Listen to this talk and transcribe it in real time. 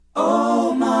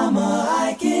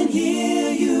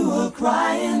hear you are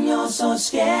crying, you're so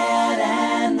scared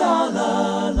and all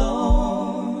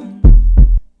alone.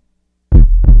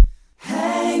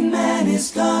 Hangman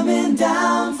is coming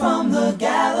down from the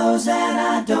gallows and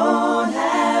I don't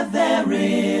have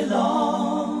very long.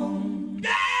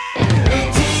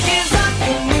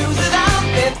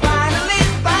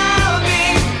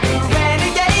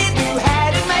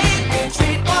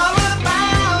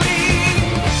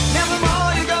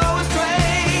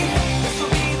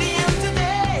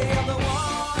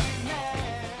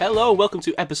 Hello, welcome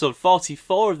to episode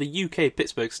 44 of the UK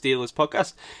Pittsburgh Steelers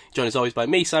podcast. Joined as always by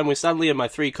me, Simon Stanley, and my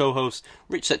three co-hosts,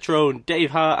 Rich Cetrone,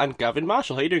 Dave Hart, and Gavin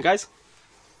Marshall. How you doing, guys?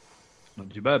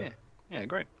 Not too bad. Yeah,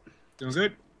 great. Doing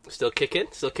good. Still kicking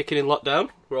in lockdown.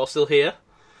 We're all still here.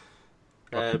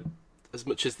 As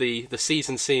much as the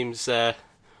season seems up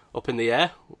in the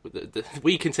air,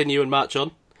 we continue and march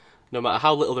on, no matter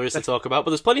how little there is to talk about.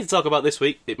 But there's plenty to talk about this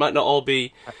week. It might not all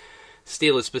be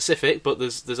Steelers specific, but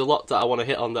there's a lot that I want to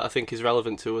hit on that I think is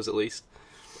relevant to us at least.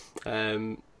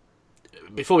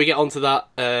 Before we get on to that,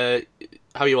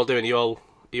 how are you all doing? Are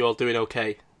you all doing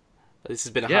okay? This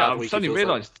has been a hard week. I've suddenly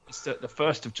realised it's the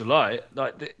 1st of July.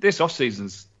 Like this off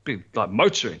season's been like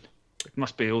motoring. It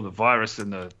must be all the virus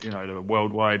and the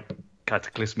worldwide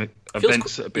cataclysmic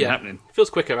events that have been happening. It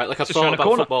feels quicker, right? Like I've thought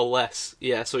about football less.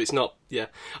 Yeah, so it's not. Yeah,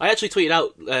 I actually tweeted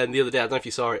out the other day. I don't know if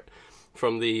you saw it.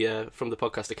 From the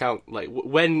podcast account, like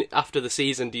when after the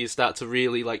season do you start to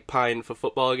really like pine for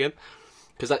football again?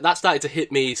 Because that started to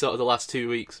hit me sort of the last 2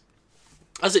 weeks,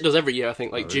 as it does every year. I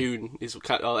think like June is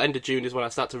end of June is when I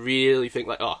start to really think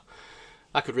like, oh,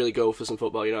 I could really go for some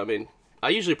football. You know what I mean? I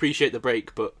usually appreciate the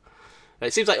break, but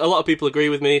it seems like a lot of people agree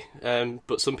with me.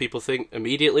 But some people think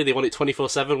immediately they want it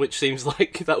 24/7, which seems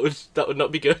like that would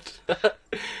not be good.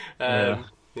 Yeah,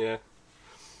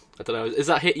 I don't know. Is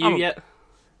that hit you yet?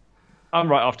 I'm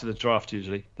right after the draft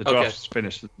usually. The draft's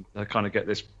finished. I kind of get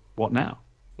this, what now?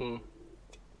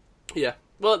 Yeah.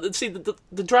 Well, see,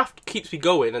 the draft keeps me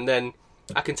going, and then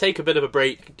I can take a bit of a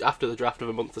break after the draft of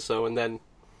a month or so, and then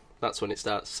that's when it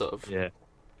starts sort of... Yeah,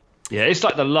 it's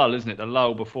like the lull, isn't it? The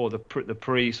lull before the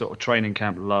pre sort of training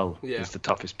camp lull is the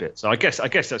toughest bit. So I guess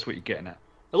that's what you're getting at.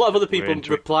 A lot of other people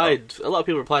replied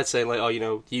saying like,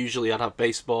 oh, usually I'd have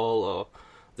baseball or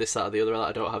this, that, or the other that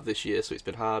I don't have this year, so it's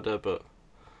been harder, but...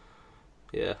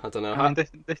 Yeah, I don't know. I mean,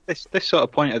 this sort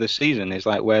of point of the season is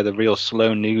like where the real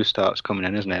slow news starts coming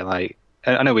in, isn't it? Like,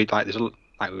 I know like we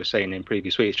were saying in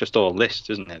previous weeks, it's just all lists,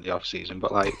 isn't it? The off season,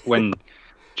 but like when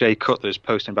Jay Cutler's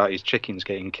posting about his chickens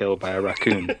getting killed by a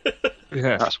raccoon,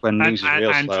 that's when news is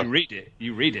real slow. And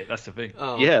you read it. That's the thing.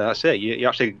 Oh. Yeah, that's it. You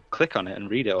actually click on it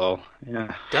and read it all.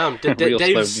 Yeah. Damn, real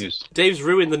slow news. Dave's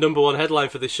ruined the number one headline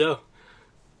for this show.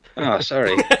 Oh,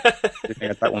 sorry. I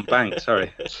had that one banged.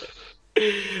 Sorry.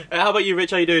 How about you,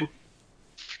 Rich? How you doing?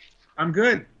 I'm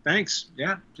good, thanks.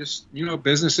 Yeah, just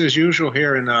business as usual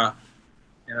here in the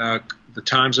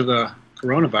times of the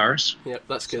coronavirus. Yep,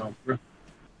 that's good.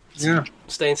 So,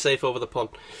 staying safe over the pond.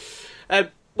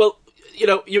 Well,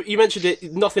 you mentioned it.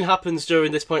 Nothing happens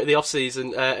during this point of the off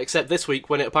season except this week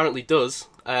when it apparently does.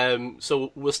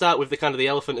 So we'll start with the kind of the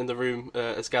elephant in the room,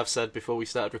 as Gav said before we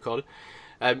started recording.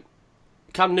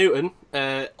 Cam Newton,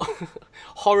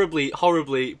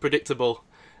 horribly predictable.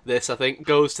 This, I think,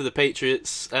 goes to the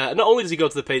Patriots. Not only does he go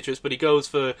to the Patriots, but he goes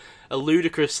for a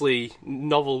ludicrously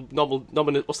nominal.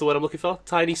 What's the word I'm looking for?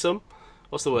 Tiny sum.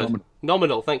 What's the word?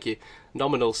 Nominal. Thank you.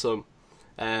 Nominal sum.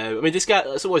 I mean, this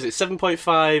guy. So what is it?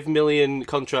 $7.5 million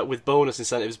contract with bonus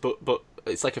incentives, but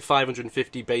it's like a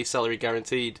 $550 base salary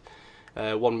guaranteed.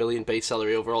 $1 million base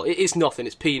salary overall. It is nothing.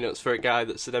 It's peanuts for a guy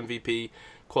that's an MVP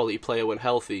quality player when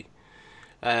healthy.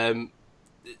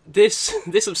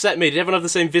 This upset me. Did everyone have the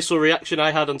same visceral reaction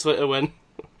I had on Twitter when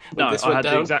this went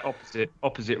down? The exact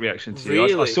opposite reaction to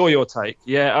really? you. I saw your take.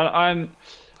 Yeah,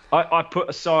 I put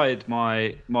aside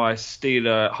my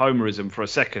Steeler homerism for a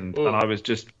second, and I was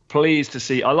just pleased to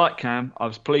see. I like Cam. I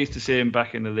was pleased to see him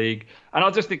back in the league, and I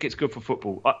just think it's good for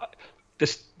football.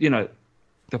 The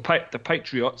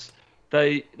Patriots,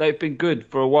 they've been good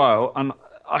for a while, and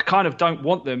I kind of don't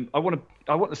want them. I want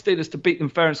the Steelers to beat them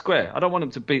fair and square. I don't want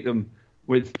them to beat them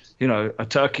with, a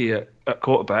turkey at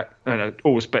quarterback.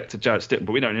 All respect to Jarrett Stidham,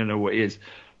 but we don't even know what he is.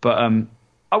 But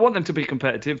I want them to be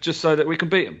competitive just so that we can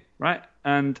beat them, right?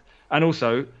 And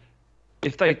also,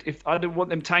 if I don't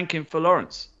want them tanking for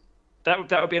Lawrence, that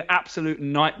would be an absolute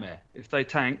nightmare if they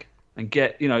tank and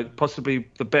get possibly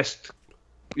the best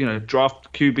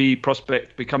draft QB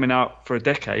prospect be coming out for a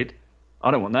decade.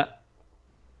 I don't want that.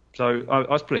 So I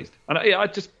was pleased, and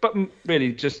but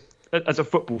really just as a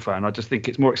football fan, I just think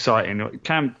it's more exciting.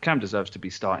 Cam deserves to be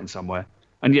starting somewhere,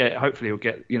 and hopefully he'll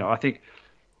get. I think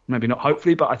maybe not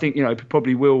hopefully, but I think he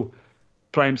probably will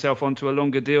play himself onto a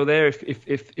longer deal there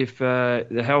if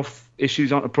the health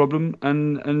issues aren't a problem.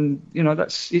 And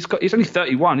he's only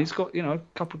 31. He's got a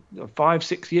couple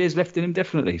 5-6 years left in him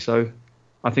definitely. So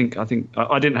I think I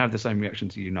didn't have the same reaction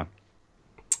to you. No.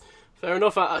 Fair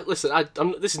enough. Listen,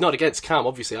 this is not against Cam.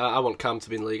 Obviously, I want Cam to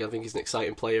be in the league. I think he's an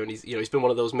exciting player, and he's been one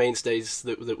of those mainstays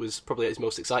that was probably his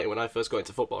most exciting when I first got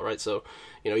into football. Right, so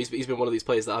he's been one of these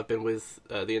players that I've been with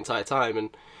the entire time,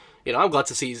 and I'm glad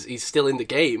to see he's still in the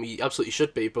game. He absolutely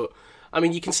should be. But I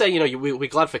mean, you can say we're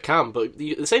glad for Cam, but at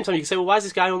the same time you can say, well, why is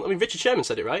this guy on? I mean, Richard Sherman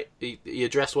said it right. He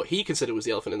addressed what he considered was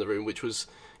the elephant in the room, which was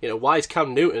why is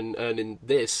Cam Newton earning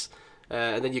this,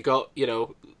 and then you got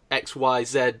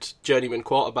XYZ journeyman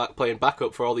quarterback playing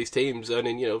backup for all these teams,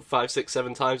 earning 5, 6,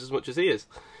 7 times as much as he is.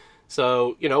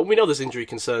 So we know there's injury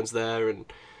concerns there and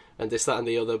this, that, and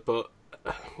the other, but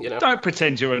don't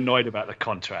pretend you're annoyed about the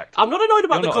contract. I'm not annoyed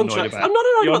about the contract. I'm not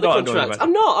annoyed about the contract.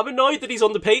 I'm not. I'm annoyed that he's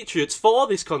on the Patriots for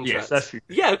this contract. Yes,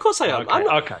 yeah, of course I am.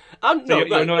 Okay. I'm not,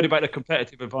 you're annoyed about the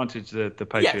competitive advantage the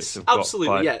Patriots have got. Yes,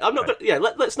 absolutely. Yeah, I'm not. Yeah,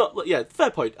 let's not. Yeah,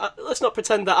 fair point. Let's not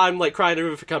pretend that I'm like crying a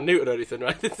river for Cam Newton or anything,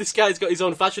 right? This guy's got his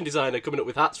own fashion designer coming up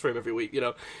with hats for him every week.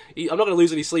 I'm not going to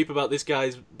lose any sleep about this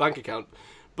guy's bank account.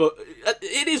 But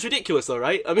it is ridiculous, though,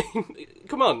 right? I mean,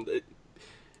 come on.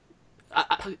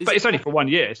 But it's only for 1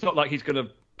 year. It's not like he's going to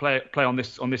play on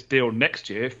this deal next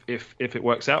year if it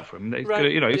works out for him. He's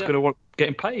going to want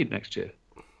getting paid next year.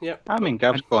 Yeah, I'm in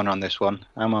Gav's corner on this one.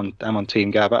 I'm on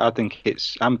Team Gav. I think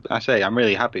I'm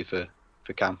really happy for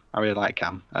Cam. I really like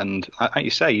Cam, and like you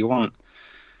say, if you're going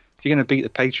to beat the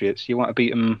Patriots, you want to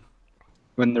beat them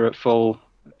when they're at full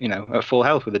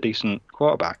health with a decent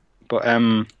quarterback. But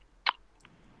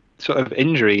sort of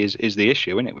injury is the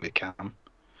issue, isn't it, with Cam?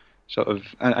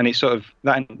 And it's sort of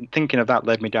that. Thinking of that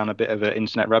led me down a bit of an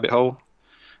internet rabbit hole,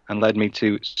 and led me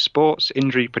to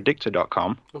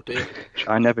sportsinjurypredictor.com, which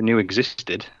I never knew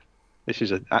existed. This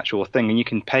is an actual thing, and you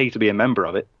can pay to be a member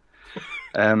of it.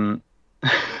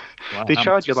 They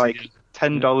charge you like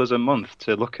 $10 a month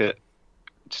to look at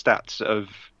stats of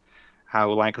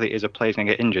how likely it is a player's going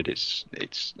to get injured. It's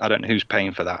I don't know who's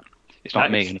paying for that. It's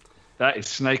not me. That is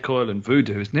snake oil and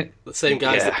voodoo, isn't it? The same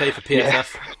guys that pay for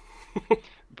PFF. Yeah.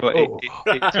 But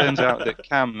it turns out that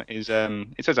Cam is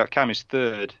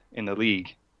third in the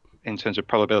league in terms of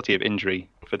probability of injury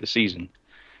for the season.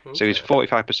 Okay. So he's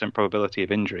 45% probability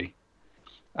of injury.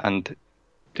 And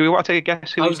do we want to take a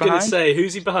guess who he's behind? I was going to say,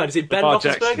 who's he behind? Is it Ben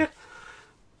Roethlisberger?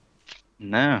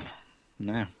 No.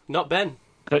 Not Ben.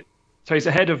 So he's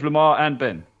ahead of Lamar and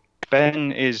Ben?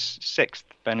 Ben is sixth.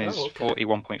 Ben is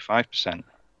 41.5%.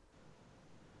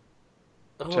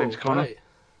 James Conner? Right.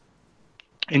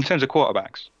 In terms of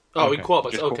quarterbacks. Oh, in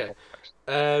quarterbacks, okay.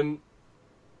 Quarterbacks.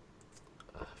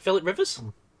 Philip Rivers?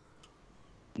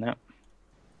 No.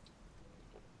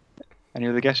 Any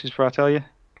other guesses before I tell you?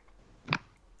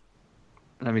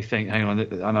 Let me think. Hang on.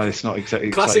 I know it's not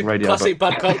exactly classic radio. Classic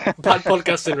bad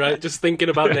podcasting, right? Just thinking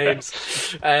about names.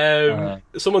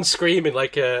 Someone's screaming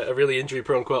like a really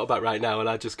injury-prone quarterback right now, and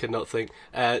I just cannot think.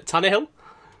 Tannehill?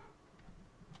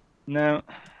 No.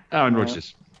 Aaron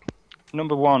Rodgers.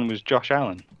 Number one was Josh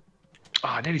Allen. Oh,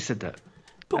 I nearly said that.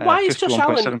 But why is Josh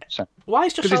Allen? Why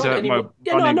is Josh Allen anymore?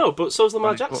 Yeah, no, I know. But so's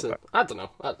Lamar Jackson. I don't know.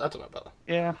 I don't know about that.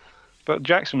 Yeah, but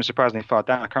Jackson was surprisingly far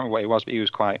down. I can't remember what he was, but he was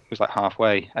like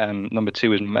halfway. Number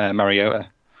two was Mariota.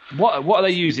 What are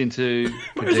they using to?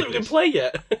 Where is it going to play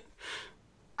yet?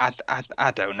 I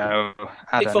don't know.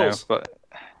 I don't know. But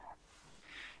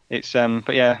it's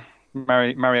but yeah.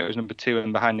 Mariota was number two,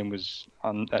 and behind him was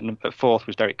at fourth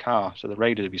was Derek Carr. So the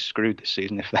Raiders would be screwed this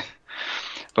season if they.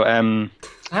 But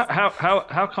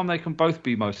how come they can both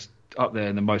be most up there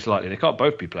and the most likely? They can't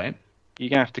both be playing. You're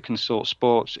gonna have to consult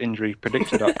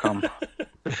sportsinjurypredictor.com.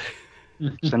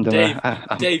 Send them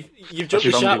Dave, you've jumped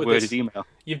the shark with this. Email.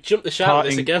 You've jumped the shark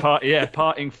with this again.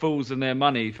 Parting fools and their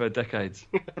money for decades.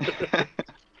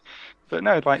 But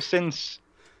no, like since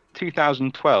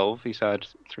 2012, he's had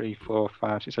 3, 4,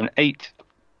 5, 6, 7, 8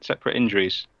 separate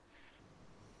injuries,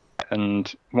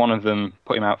 and one of them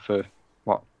put him out for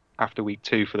after week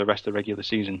 2 for the rest of the regular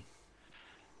season.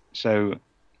 So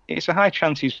it's a high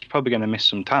chance he's probably going to miss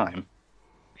some time,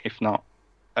 if not,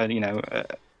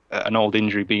 an old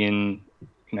injury being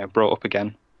brought up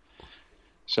again.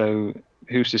 So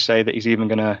who's to say that he's even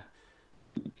going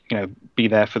to be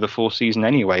there for the full season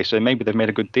anyway? So maybe they've made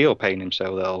a good deal paying him,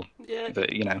 so they'll. Yeah.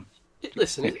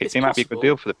 Listen, it might be a good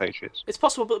deal for the Patriots. It's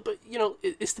possible, but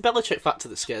it's the Belichick factor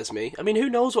that scares me. I mean, who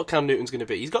knows what Cam Newton's going to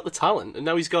be? He's got the talent, and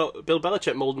now he's got Bill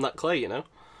Belichick moulding that clay.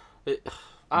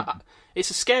 It's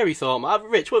a scary thought.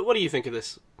 Rich, what do you think of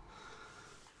this?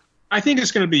 I think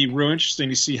it's going to be real interesting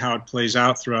to see how it plays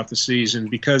out throughout the season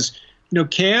because,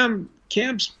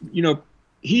 Cam's,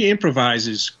 he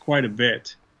improvises quite a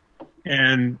bit.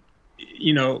 And,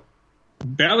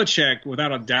 Belichick,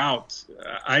 without a doubt,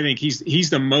 I think he's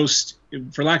the most,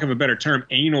 for lack of a better term,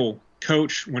 anal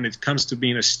coach when it comes to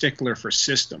being a stickler for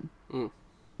system.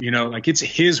 Like it's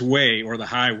his way or the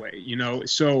highway,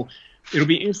 So it'll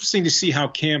be interesting to see how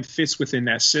Cam fits within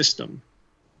that system.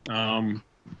 I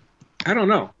don't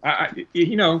know. I'm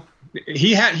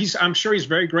sure he's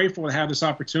very grateful to have this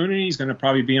opportunity. He's going to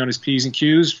probably be on his P's and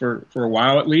Q's for a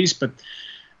while at least. But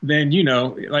then,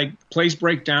 like plays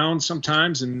break down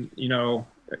sometimes, and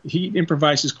he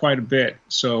improvises quite a bit.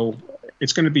 So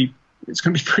it's going to be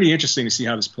pretty interesting to see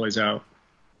how this plays out.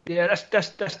 Yeah, that's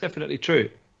definitely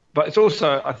true. But it's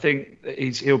also, I think,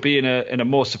 he'll be in a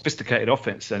more sophisticated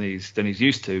offense than he's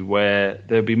used to, where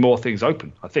there'll be more things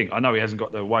open. I know he hasn't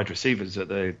got the wide receivers that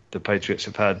the Patriots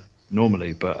have had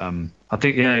normally, but I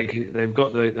think they've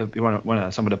got one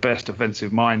of some of the best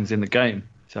offensive minds in the game.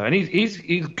 So and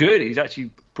he's good. He's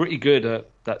actually pretty good at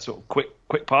that sort of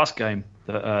quick pass game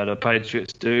that the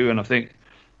Patriots do, and I think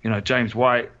James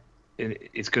White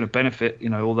is going to benefit.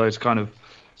 All those kind of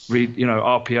read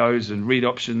RPOs and read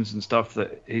options and stuff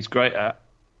that he's great at.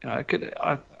 I'm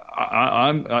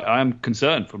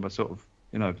concerned from a sort of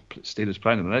Steelers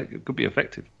playing them. It could be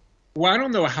effective. Well, I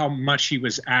don't know how much he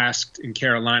was asked in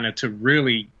Carolina to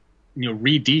really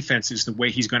read defenses the way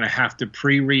he's going to have to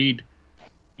pre-read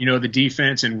the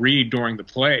defense and read during the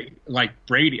play like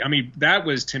Brady. I mean,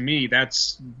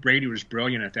 Brady was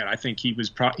brilliant at that. I think he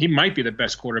might be the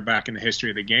best quarterback in the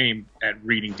history of the game at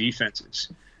reading defenses.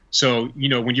 So,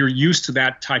 when you're used to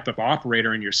that type of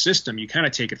operator in your system, you kind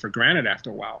of take it for granted after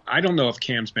a while. I don't know if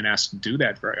Cam's been asked to do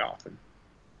that very often.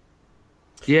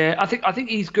 Yeah, I think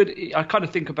he's good. I kind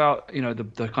of think about,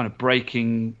 the kind of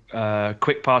breaking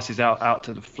quick passes out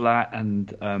to the flat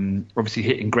and obviously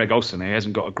hitting Greg Olsen. He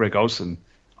hasn't got a Greg Olsen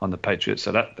on the Patriots,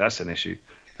 so that's an issue.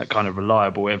 That kind of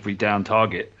reliable every down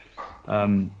target.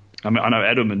 I know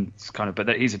Edelman's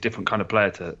but he's a different kind of player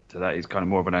to that. He's kind of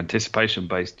more of an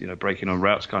anticipation-based, breaking on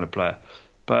routes kind of player.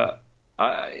 But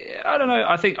I don't know.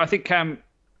 I think Cam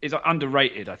is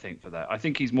underrated. I think for that. I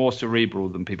think he's more cerebral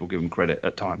than people give him credit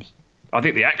at times. I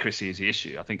think the accuracy is the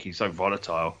issue. I think he's so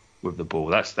volatile with the ball.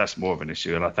 That's more of an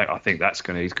issue, and I think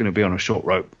he's going to be on a short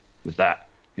rope with that.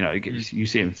 You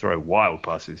see him throw wild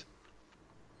passes.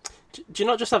 Do you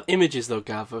not just have images, though,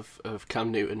 Gav, of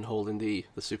Cam Newton holding the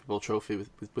Super Bowl trophy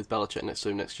with Belichick next to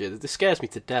him next year? This scares me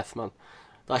to death, man.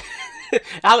 Like,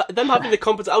 them having the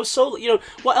competence. I was so,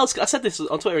 what else? I said this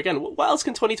on Twitter again. What else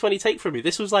can 2020 take from me?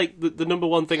 This was like the number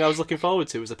one thing I was looking forward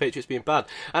to, was the Patriots being bad.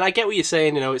 And I get what you're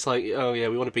saying, it's like, oh yeah,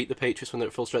 we want to beat the Patriots when they're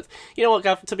at full strength. You know what,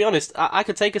 Gav, to be honest, I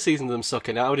could take a season of them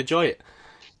sucking. I would enjoy it.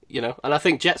 And I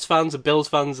think Jets fans and Bills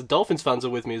fans and Dolphins fans are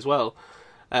with me as well.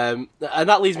 And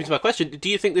that leads me to my question. Do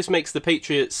you think this makes the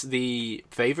Patriots the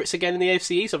favourites again in the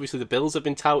AFC East? Obviously, the Bills have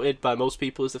been touted by most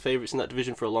people as the favourites in that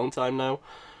division for a long time now.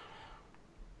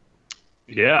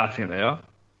 Yeah, I think they are.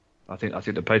 I think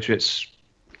the Patriots.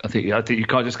 I think you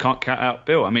can't count out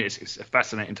Bill. I mean, it's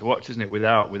fascinating to watch, isn't it?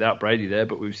 Without Brady there,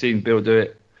 but we've seen Bill do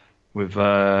it with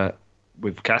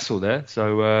Castle there.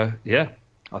 So I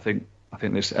think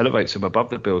this elevates him above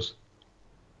the Bills.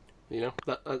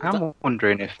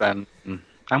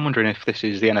 I'm wondering if this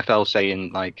is the NFL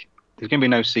saying, like, there's going to be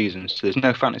no seasons, so there's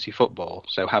no fantasy football,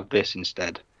 so have this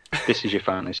instead. This is your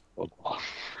fantasy football.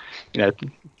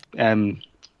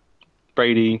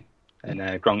 Brady and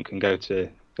Gronk can go to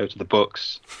the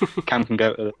Bucks. Cam can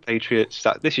go to the Patriots.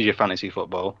 This is your fantasy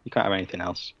football. You can't have anything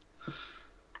else.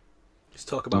 Just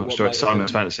talk about I'm sure it's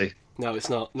Simon's fantasy. No, it's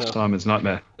not. No. Simon's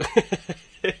nightmare.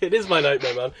 It is my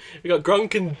nightmare, man. We got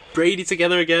Gronk and Brady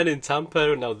together again in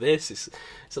Tampa, and now this. It's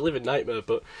a living nightmare,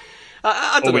 but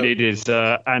I don't know. All we need is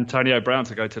Antonio Brown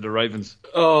to go to the Ravens.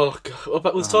 Oh, God.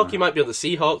 But there's talk he might be on the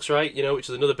Seahawks, right? Which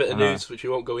is another bit of news, which we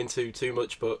won't go into too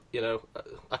much, but, I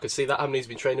could see that happening. He's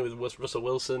been training with Russell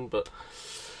Wilson, but...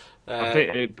 I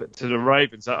think to the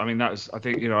Ravens, I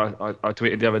think, I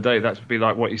tweeted the other day, that would be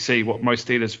like what you see, what most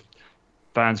Steelers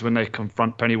fans, when they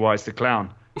confront Pennywise the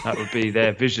Clown, that would be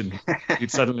their vision. You'd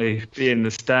suddenly be in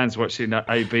the stands watching that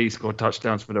AB score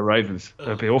touchdowns for the Ravens.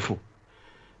 That'd be awful.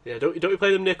 Yeah, don't we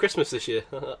play them near Christmas this year?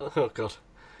 Oh, God.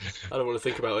 I don't want to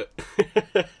think about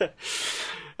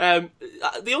it.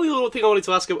 The only other thing I wanted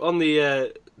to ask on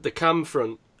the Cam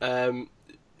front, I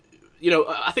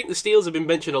think the Steelers have been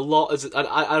mentioned a lot, and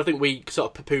I think we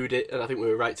sort of poo-pooed it, and I think we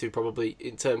were right to, probably,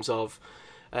 in terms of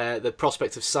the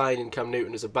prospect of signing Cam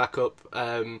Newton as a backup.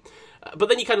 But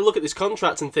then you kind of look at this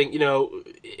contract and think,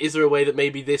 is there a way that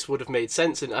maybe this would have made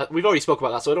sense? And we've already spoke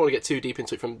about that, so I don't want to get too deep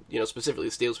into it from, specifically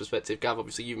the Steelers' perspective. Gav,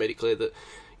 obviously you made it clear that,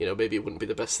 maybe it wouldn't be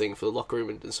the best thing for the locker room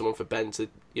and someone for Ben to,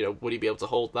 would he be able to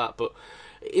hold that? But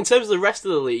in terms of the rest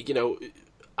of the league,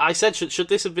 I said, should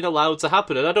this have been allowed to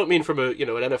happen? And I don't mean from an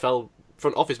NFL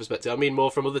front office perspective. I mean more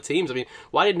from other teams. I mean,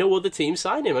 why did no other team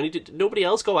sign him? Did nobody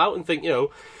else go out and think,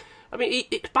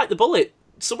 bite the bullet.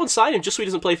 Someone sign him just so he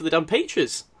doesn't play for the damn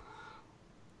Patriots.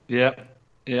 Yeah.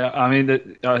 I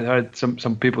mean, I heard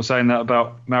some people saying that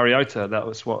about Mariota. That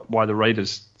was why the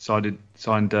Raiders signed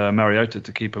Mariota,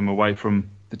 to keep him away from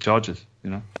the Chargers.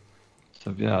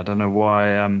 So yeah, I don't know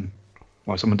why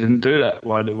someone didn't do that.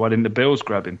 Why didn't the Bills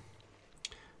grab him?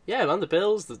 Yeah, man, the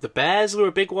Bills, the Bears were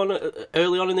a big one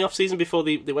early on in the offseason before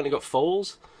they went and got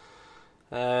Foles.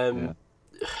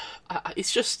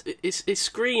 It's just it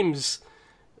screams.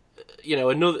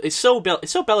 It's so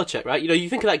Belichick, right? You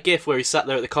think of that gif where he sat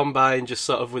there at the combine, just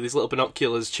sort of with his little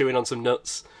binoculars, chewing on some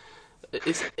nuts.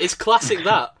 It's classic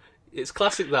that. It's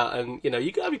classic that, and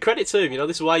you got to give credit to him.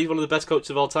 This is why he's one of the best coaches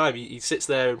of all time. He sits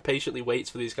there and patiently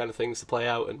waits for these kind of things to play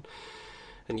out,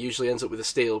 and usually ends up with a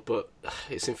steal. But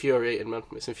it's infuriating, man.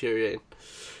 It's infuriating.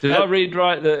 Did I read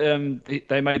right that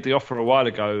they made the offer a while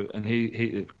ago,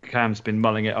 and Cam's been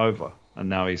mulling it over, and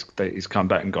now he's come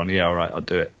back and gone, yeah, all right, I'll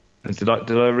do it. Did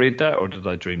I read that, or did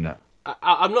I dream that?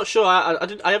 I'm not sure.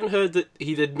 I haven't heard that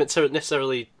he did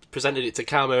necessarily presented it to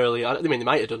Cam early. I mean, they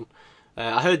might have done.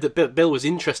 I heard that Bill was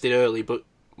interested early, but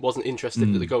wasn't interested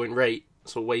at the going rate,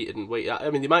 so waited. I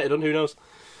mean, they might have done. Who knows?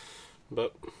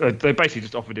 But they basically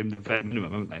just offered him the vet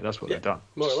minimum, haven't they? That's what they've done.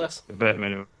 More or less. The vet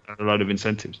minimum and a load of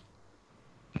incentives.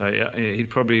 So yeah, he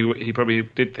probably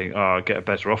did think, I'll get a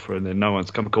better offer, and then no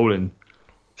one's come calling.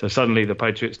 So suddenly the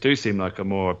Patriots do seem like a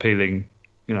more appealing,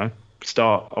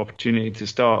 opportunity to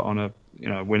start on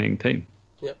a winning team.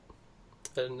 Yep.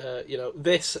 And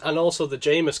this, and also the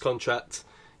Jameis contract.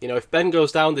 If Ben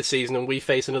goes down this season and we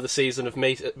face another season of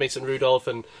Mason Rudolph,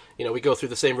 and we go through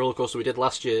the same roller coaster we did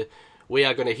last year, we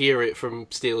are going to hear it from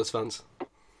Steelers fans. I'm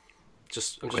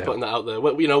just putting that out there.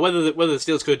 Whether the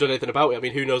Steelers could have done anything about it, I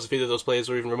mean, who knows if either of those players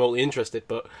were even remotely interested.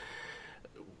 But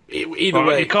either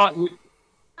way, you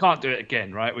can't do it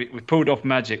again, right? We pulled off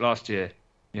magic last year.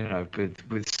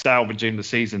 With salvaging the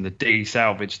season, the D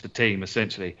salvaged the team,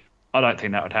 essentially. I don't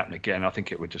think that would happen again. I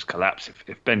think it would just collapse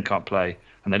if Ben can't play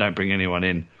and they don't bring anyone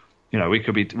in. We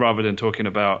could be, rather than talking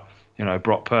about,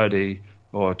 Brock Purdy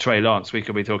or Trey Lance, we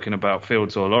could be talking about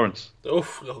Fields or Lawrence. Oh,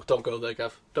 no, don't go there,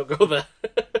 Gav. Don't go there.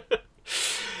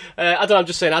 I don't know, I'm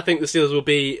just saying, I think the Steelers will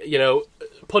be,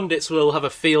 pundits will have a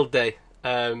field day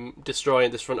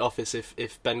destroying this front office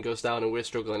if Ben goes down and we're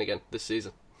struggling again this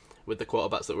season with the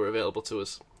quarterbacks that were available to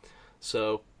us.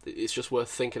 So it's just worth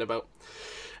thinking about.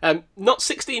 Not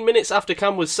 16 minutes after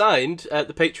Cam was signed,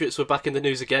 the Patriots were back in the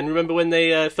news again. Remember when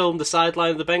they filmed the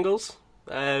sideline of the Bengals?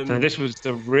 So this was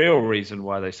the real reason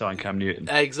why they signed Cam Newton.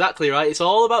 Exactly right. It's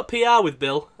all about PR with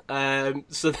Bill.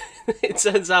 So it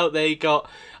turns out they got...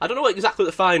 I don't know what exactly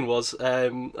the fine was. I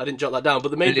didn't jot that down, but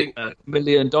the main thing... $1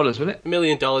 million, wasn't it? $1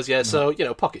 million, yeah. So,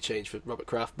 pocket change for Robert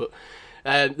Kraft, but...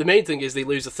 the main thing is they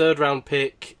lose a third-round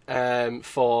pick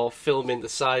for filming the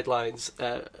sidelines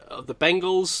of the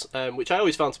Bengals, which I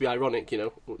always found to be ironic.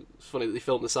 It's funny that they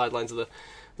filmed the sidelines of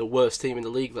the worst team in the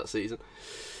league that season.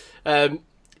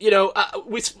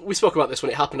 We spoke about this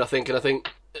when it happened, I think, and I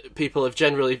think people have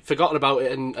generally forgotten about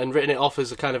it and written it off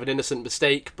as a kind of an innocent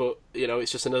mistake, but,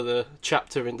 it's just another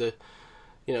chapter in the,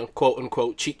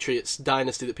 quote-unquote Cheatriots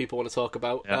dynasty that people want to talk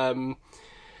about. Yeah.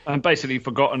 And basically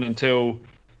forgotten until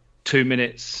 2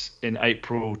 minutes in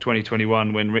April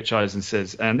 2021 when Rich Eisen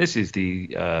says, and this is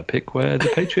the pick where the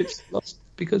Patriots lost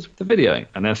because of the video.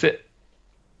 And that's it.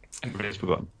 Everybody's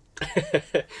forgotten.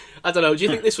 I don't know. Do you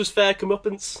think this was fair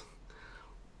comeuppance?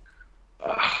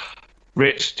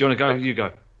 Rich, do you want to go? You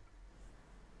go.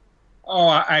 Oh,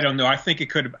 I don't know. I think it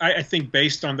could. I think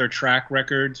based on their track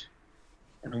record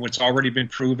and what's already been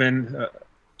proven,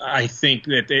 I think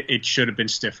that it should have been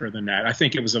stiffer than that. I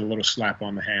think it was a little slap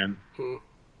on the hand.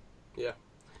 Yeah.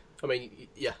 I mean,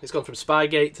 yeah, it's gone from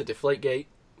Spygate to Deflategate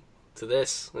to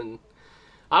this, and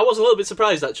I was a little bit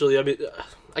surprised, actually. I mean,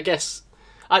 I guess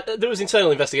there was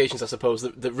internal investigations, I suppose,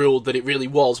 that ruled that it really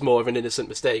was more of an innocent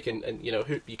mistake, and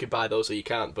you could buy those or you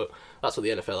can't, but that's what the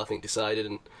NFL, I think, decided,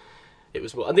 and it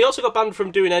was more. And they also got banned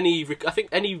from doing any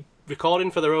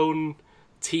recording for their own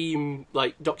team,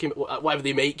 like document whatever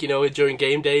they make, during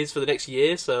game days for the next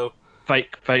year. So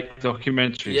fake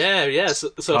documentaries. Yeah.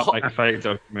 So not like fake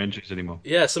documentaries anymore.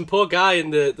 Yeah, some poor guy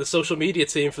in the social media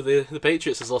team for the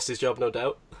Patriots has lost his job, no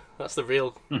doubt. That's the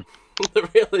real the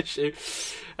real issue.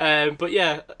 But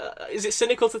yeah, is it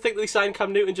cynical to think that they signed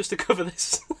Cam Newton just to cover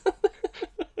this?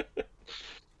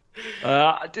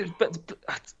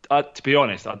 To be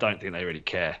honest, I don't think they really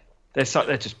care. They're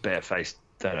just barefaced.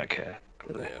 They don't care.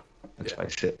 Yeah. Let's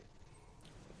face it.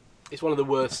 It's one of the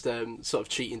worst sort of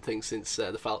cheating things since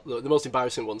the most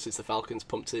embarrassing one since the Falcons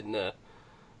pumped in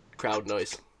crowd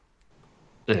noise.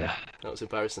 Yeah, that was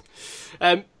embarrassing.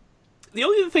 The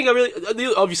only other thing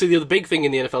obviously the other big thing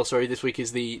in the NFL story this week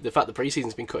is the fact the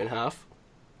preseason's been cut in half.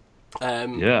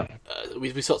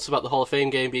 We talked about the Hall of Fame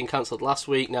game being cancelled last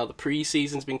week. Now the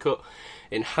preseason's been cut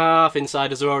in half.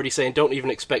 Insiders are already saying don't even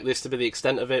expect this to be the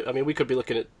extent of it. I mean, we could be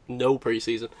looking at no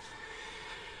preseason.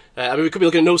 We could be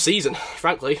looking at no season,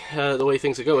 frankly, the way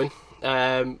things are going.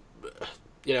 Who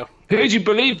do you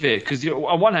believe here? Because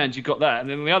on one hand you've got that, and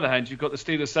then on the other hand you've got the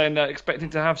Steelers saying they're expecting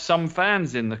to have some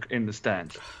fans in the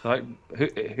stands. Like, who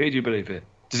do you believe here?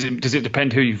 Does it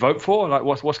depend who you vote for? Like,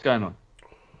 what's going on?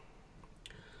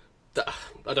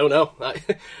 I don't know.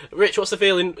 Rich, what's the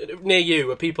feeling near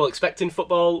you? Are people expecting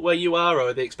football where you are, or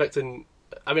are they expecting...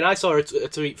 I mean, I saw a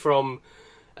tweet from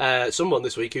someone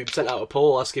this week who sent out a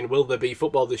poll asking, will there be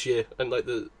football this year? And like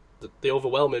the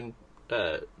overwhelming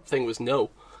thing was no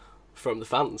from the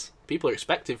fans. People are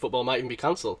expecting football might even be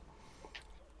cancelled.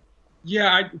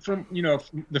 Yeah,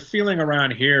 the feeling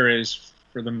around here is,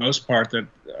 for the most part, that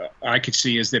I could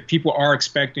see is that people are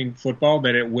expecting football,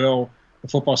 that the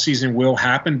football season will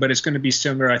happen, but it's going to be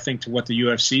similar, I think, to what the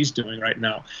UFC is doing right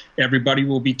now. Everybody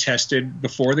will be tested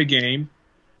before the game.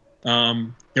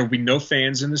 There will be no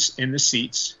fans in the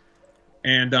seats,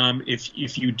 and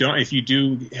if you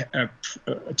do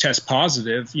test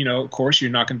positive, of course you're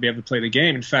not going to be able to play the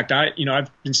game. In fact, I've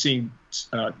been seeing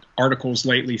articles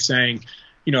lately saying,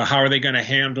 how are they going to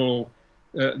handle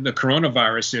the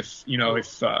coronavirus if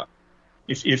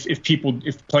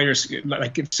players,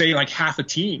 like, say, like half a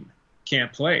team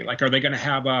can't play? Like, are they going to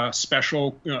have a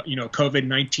special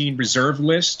COVID-19 reserve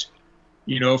list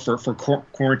for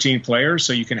quarantine players,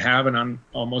 so you can have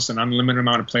almost an unlimited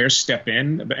amount of players step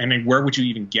in? And then where would you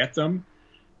even get them?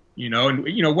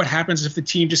 And what happens if the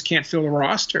team just can't fill a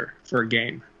roster for a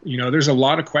game? There's a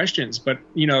lot of questions, but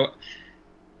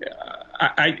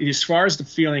as far as the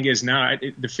feeling is now,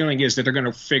 the feeling is that they're going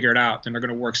to figure it out and they're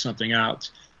going to work something out.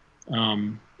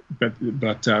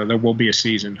 But there will be a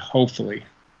season, hopefully.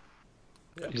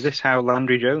 Is this how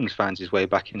Landry Jones finds his way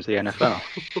back into the NFL?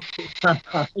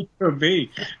 It could be.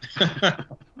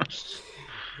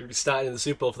 He'll be starting in the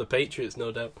Super Bowl for the Patriots,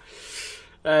 no doubt.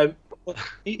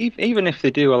 Even if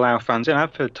they do allow fans in,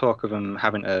 I've heard talk of them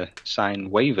having to sign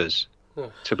waivers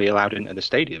to be allowed into the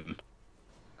stadium.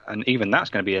 And even that's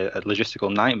going to be a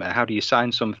logistical nightmare. How do you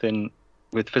sign something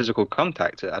with physical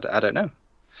contact? I don't know.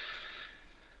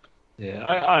 Yeah,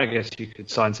 I guess you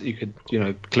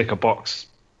could click a box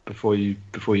before you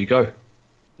go.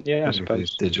 Yeah, I suppose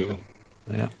it's digital.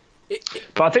 Yeah,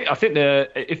 but I think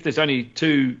if there's only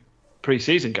 2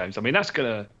 pre-season games, I mean that's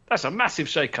a massive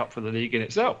shake-up for the league in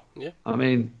itself. Yeah, I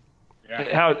mean,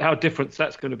 how different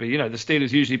that's going to be. The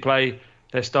Steelers usually play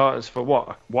their starters for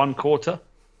one quarter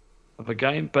of a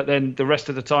game, but then the rest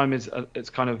of the time it's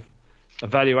kind of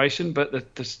evaluation. But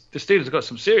the Steelers have got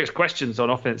some serious questions on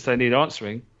offense they need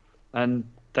answering, and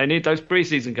they need those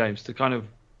pre-season games to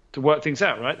work things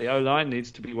out, right? The O-line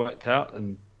needs to be worked out,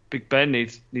 and Big Ben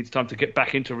needs time to get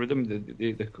back into rhythm.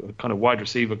 The kind of wide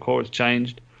receiver core has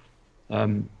changed.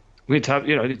 We need to have,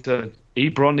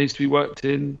 Ebron needs to be worked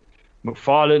in.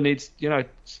 McFarlane needs,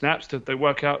 snaps to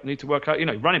work out.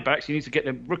 Running backs, you need to get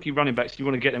them, rookie running backs, you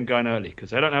want to get them going early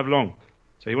because they don't have long.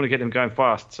 So you want to get them going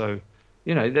fast. So,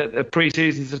 the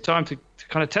pre-season is the time to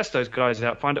kind of test those guys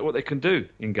out, find out what they can do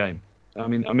in game. I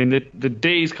mean, the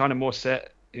D is kind of more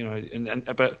set.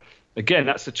 But again,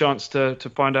 that's the chance to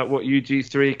find out what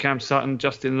UG3, Cam Sutton,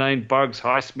 Justin Lane, Buggs,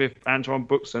 Highsmith, Antoine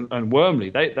Brooks, and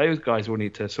Wormley. Those guys will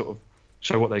need to sort of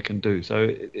show what they can do.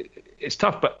 So it's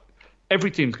tough, but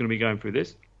every team's going to be going through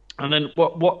this. And then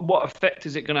what effect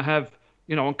is it going to have,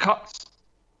 on cuts?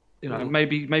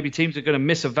 Maybe teams are going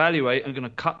to misevaluate and going to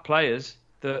cut players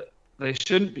that they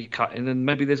shouldn't be cutting, and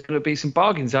maybe there's going to be some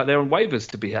bargains out there on waivers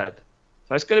to be had.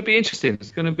 So it's going to be interesting.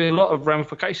 There's going to be a lot of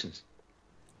ramifications.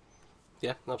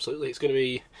 Yeah, absolutely. It's going to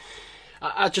be...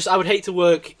 I would hate to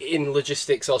work in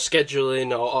logistics or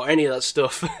scheduling or any of that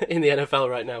stuff in the NFL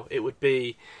right now. It would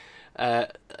be an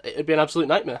absolute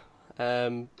nightmare.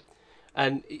 And,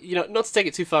 not to take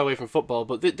it too far away from football,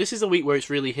 but this is a week where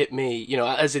it's really hit me,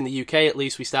 as in the UK at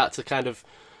least, we start to kind of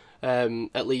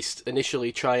at least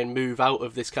initially, try and move out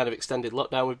of this kind of extended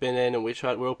lockdown we've been in, and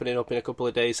we're opening up in a couple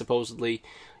of days, supposedly,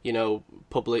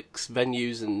 Publix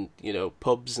venues and,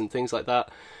 pubs and things like that.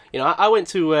 I went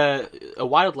to a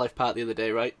wildlife park the other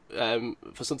day, right,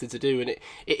 for something to do, and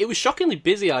it was shockingly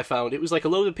busy, I found. It was like a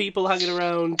load of people hanging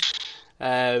around,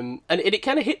 and it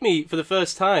kind of hit me for the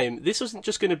first time. This wasn't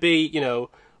just going to be,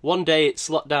 one day it's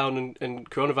lockdown and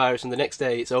coronavirus, and the next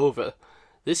day it's over.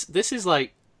 This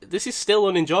is still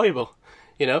unenjoyable,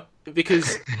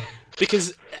 because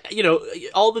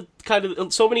all the kind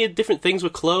of, so many different things were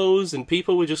closed and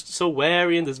people were just so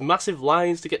wary, and there's massive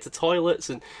lines to get to toilets,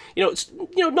 and it's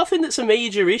nothing that's a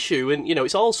major issue, and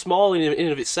it's all small in and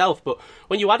of itself, but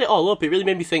when you add it all up, it really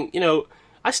made me think,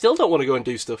 I still don't want to go and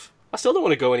do stuff. I still don't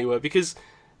want to go anywhere, because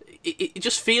it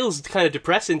just feels kind of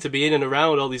depressing to be in and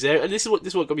around all these areas. And this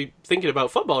is what got me thinking about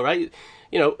football, right?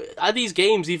 Are these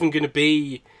games even going to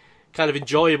be kind of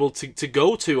enjoyable to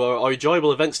go to, or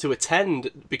enjoyable events to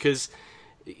attend? Because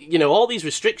all these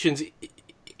restrictions,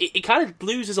 it kind of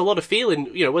loses a lot of feeling.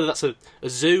 Whether that's a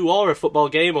zoo or a football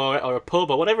game or a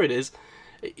pub or whatever it is,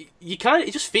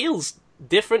 it just feels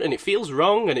different, and it feels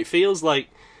wrong, and it feels like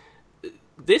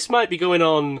this might be going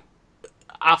on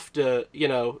after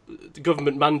the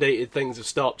government mandated things have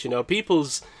stopped.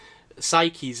 People's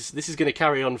psyches, this is going to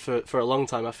carry on for a long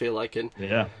time, I feel like, and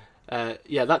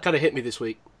that kind of hit me this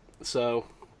week. So,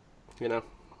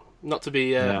 not to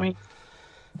be.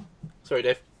 Sorry,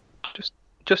 Dave.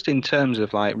 Just in terms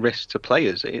of like risk to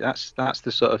players, that's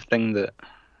the sort of thing that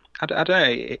I don't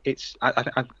know. I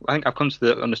think I've come to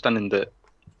the understanding that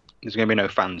there's going to be no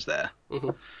fans there,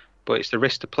 but it's the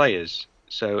risk to players.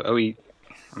 So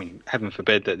heaven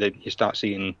forbid that you start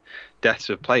seeing deaths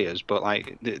of players, but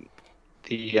like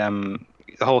the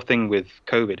whole thing with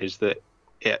COVID is that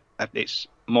it's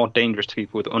more dangerous to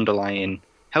people with underlying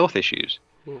health issues.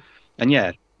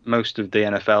 And most of the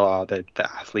NFL are the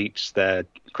athletes. They're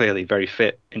clearly very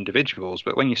fit individuals,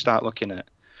 but when you start looking at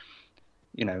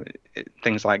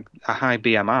things like a high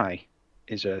BMI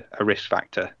is a risk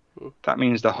factor. That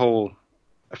means the whole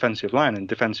offensive line and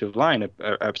defensive line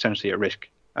are potentially at risk,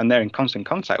 and they're in constant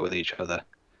contact with each other.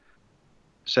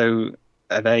 So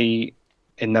are they,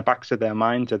 in the backs of their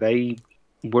minds, are they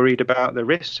worried about the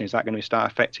risks? Is that going to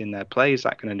start affecting their play? Is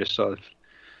that going to just sort of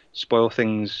spoil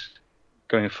things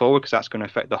going forward, because that's going to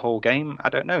affect the whole game? I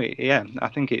don't know. I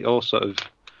think it all sort of,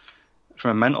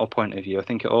 from a mental point of view, I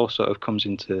think it all sort of comes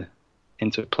into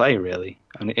play, really.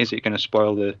 And is it going to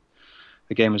spoil the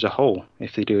game as a whole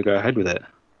if they do go ahead with it?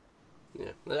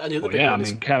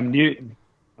 Cam Newton.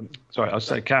 Sorry, I was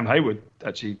saying Cam Hayward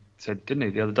actually said, didn't he,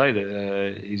 the other day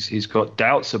that he's got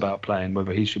doubts about playing,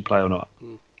 whether he should play or not.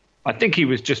 I think he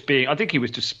was just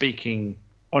speaking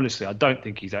honestly. I don't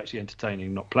think he's actually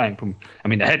entertaining not playing.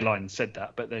 The headline said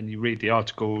that, but then you read the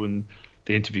article and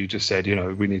the interview just said,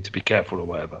 we need to be careful or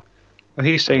whatever. Well,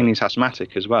 he's saying he's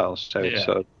asthmatic as well, so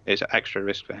it's an extra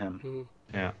risk for him.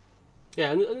 Yeah,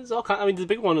 and there's all kind. The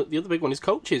other big one is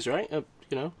coaches, right? A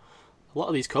lot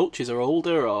of these coaches are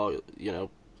older, or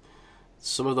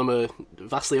some of them are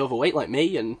vastly overweight like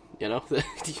me, and do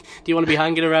you want to be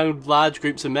hanging around large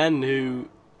groups of men who,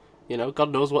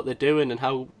 God knows what they're doing and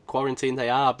how quarantined they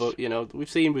are? But we've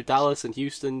seen with Dallas and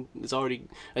Houston, and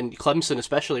Clemson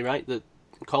especially, right? The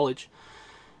college.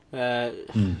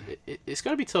 It's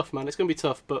going to be tough, man. It's going to be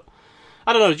tough. But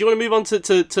I don't know. Do you want to move on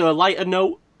to a lighter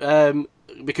note?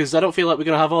 Because I don't feel like we're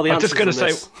going to have all the answers. I'm just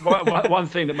going to say one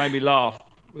thing that made me laugh.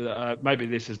 Maybe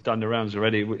this has done the rounds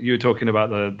already. You were talking about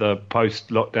the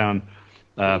post-lockdown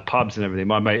pubs and everything.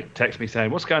 My mate texted me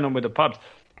saying, "What's going on with the pubs?"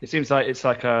 It seems like it's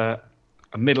like a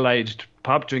middle-aged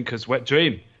pub drinker's wet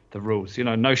dream. The rules,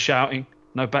 no shouting,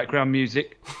 no background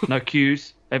music, no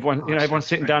cues. Everyone's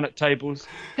sitting down at tables.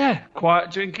 Yeah,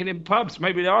 quiet drinking in pubs.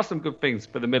 Maybe there are some good things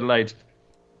for the middle-aged.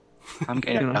 I'm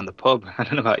getting down the pub. I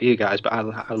don't know about you guys, but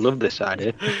I love this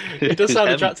idea. It does sound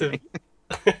attractive.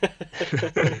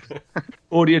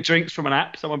 Order your drinks from an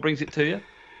app. Someone brings it to you.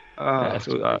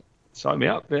 Sign me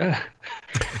up. Yeah.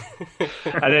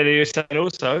 And then you said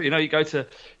also, you go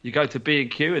to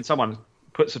B&Q and someone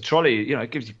puts a trolley.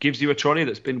 Gives you a trolley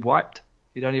that's been wiped.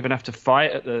 You don't even have to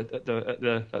fight at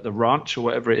the ranch or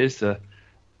whatever it is, the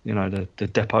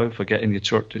depot for getting your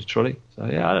trolley. So I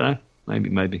don't know.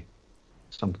 Maybe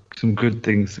some good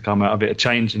things to come out of it. A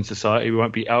change in society. We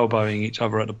won't be elbowing each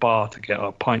other at the bar to get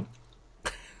our pint.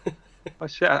 I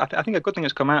think a good thing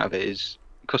that's come out of it is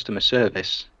customer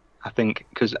service. I think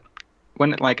because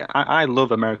I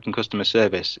love American customer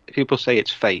service. People say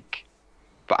it's fake,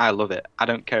 but I love it. I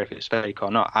don't care if it's fake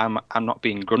or not. I'm not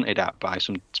being grunted at by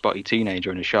some spotty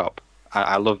teenager in a shop.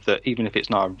 I love that, even if it's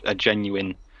not a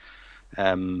genuine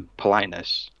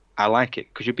politeness. I like it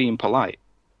because you're being polite.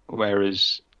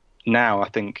 Whereas now I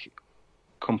think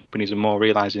companies are more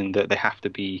realizing that they have to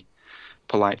be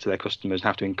polite to their customers,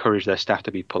 have to encourage their staff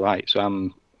to be polite.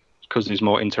 So because there's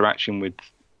more interaction with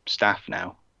staff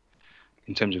now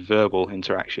in terms of verbal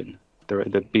interaction,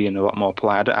 they're being a lot more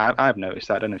polite. I've noticed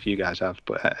that. I don't know if you guys have,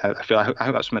 but I hope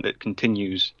that's something that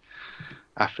continues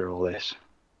after all this.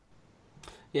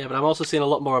 Yeah, but I'm also seeing a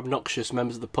lot more obnoxious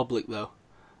members of the public, though.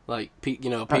 Like,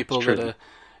 people that are...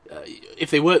 if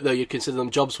they weren't there, you'd consider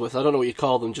them jobsworth. I don't know what you'd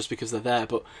call them just because they're there,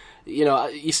 but,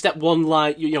 you step one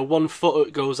line, 1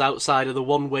 foot goes outside of the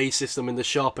one-way system in the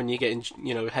shop and you're getting,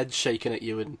 heads shaken at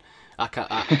you, and I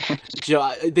can't...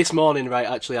 this morning, right,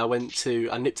 actually,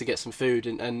 I nipped to get some food,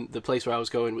 and the place where I was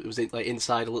going was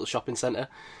inside a little shopping centre.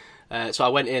 So I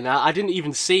went in. I didn't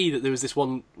even see that there was this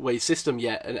one-way system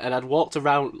yet, and I'd walked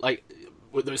around,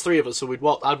 there was 3 of us, so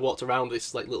I'd walked around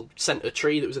this little centre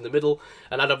tree that was in the middle,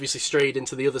 and I'd obviously strayed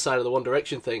into the other side of the One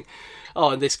Direction thing.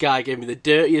 Oh, and this guy gave me the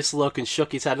dirtiest look and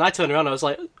shook his head, and I turned around and I was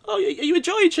like, "Oh, are you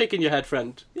enjoying shaking your head,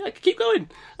 friend? Yeah, keep going.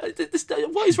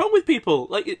 What is wrong with people?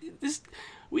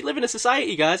 We live in a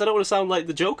society, guys. I don't want to sound like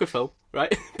the Joker film,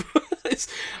 right?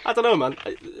 I don't know, man.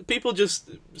 People just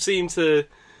seem to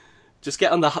just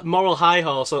get on the moral high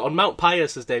horse, on Mount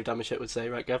Pius, as Dave Damashek would say,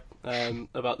 right, Gav,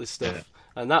 about this stuff. Yeah.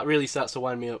 And that really starts to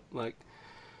wind me up. I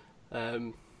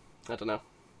don't know.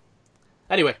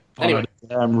 Anyway. The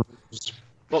damn rules.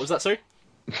 What was that, sorry?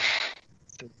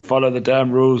 Follow the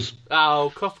damn rules.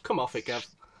 Oh, come off it, Gav.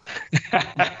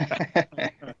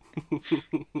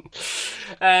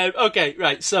 Okay,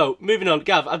 right. So moving on,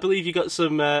 Gav. I believe you got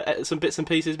some bits and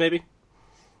pieces, maybe.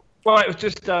 Well, it was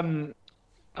just some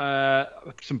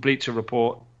Bleacher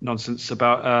Report nonsense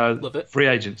about free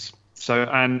agents. So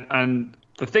and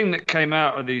the thing that came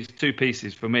out of these 2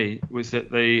 pieces for me was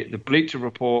that the Bleacher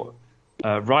Report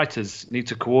writers need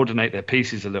to coordinate their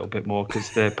pieces a little bit more,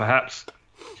 because they're perhaps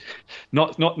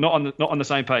not on the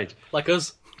same page. Like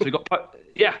us. So we got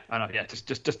I know. Yeah,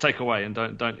 just take away and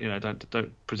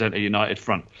don't present a united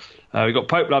front. We got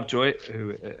Pope Lovejoy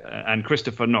and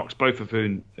Christopher Knox, both of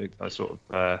whom are sort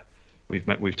of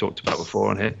we've talked about before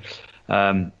on here.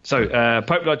 So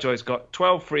Pope Lovejoy's got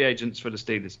 12 free agents for the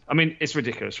Steelers. I mean, it's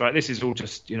ridiculous, right? This is all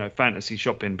just fantasy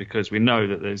shopping, because we know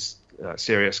that there's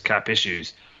serious cap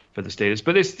issues for the Steelers.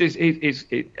 But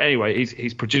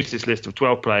he's produced this list of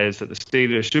 12 players that the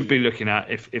Steelers should be looking at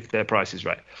if their price is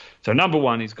right. So number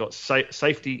 1, he's got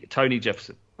safety Tony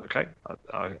Jefferson. Okay,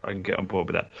 I can get on board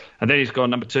with that. And then he's got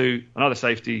number 2, another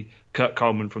safety, Kurt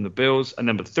Coleman from the Bills, and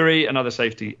number 3, another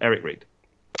safety, Eric Reid.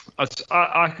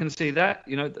 I can see that.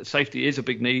 Safety is a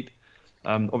big need.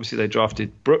 Obviously, they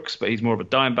drafted Brooks, but he's more of a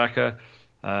dime backer.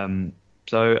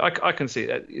 So I can see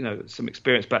that, some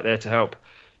experience back there to help,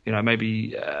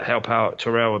 maybe help out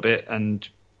Terrell a bit and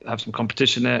have some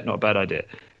competition there. Not a bad idea.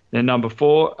 Then number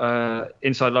 4,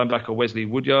 inside linebacker Wesley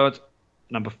Woodyard.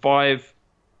 Number 5,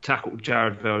 tackle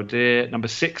Jared Veldheer. Number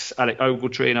 6, Alec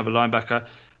Ogletree, another linebacker.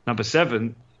 Number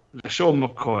 7, LaShawn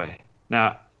McCoy.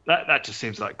 Now, that just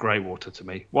seems like grey water to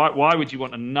me. Why would you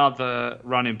want another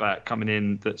running back coming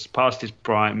in that's past his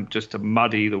prime just to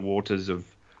muddy the waters of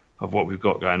what we've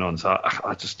got going on? So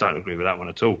I just don't agree with that one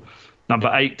at all.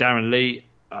 Number 8, Darren Lee,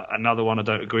 another one I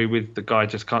don't agree with. The guy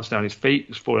just can't stay on his feet.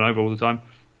 He's falling over all the time.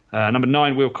 Number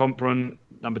 9, Will Compron.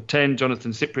 Number 10,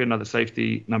 Jonathan Cyprien, another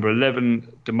safety. Number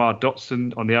 11, DeMar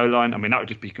Dotson on the O-line. I mean, that would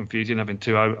just be confusing, having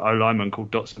 2 O-linemen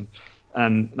called Dotson.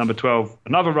 And number 12,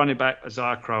 another running back,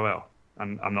 Isaiah Crowell.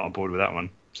 And I'm not on board with that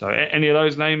one. So any of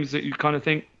those names that you kind of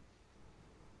think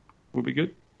would be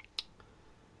good?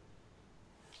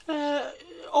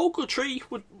 Ogletree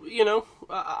would,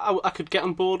 I could get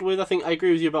on board with. I think I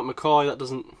agree with you about McCoy. That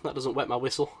doesn't wet my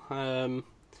whistle.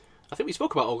 I think we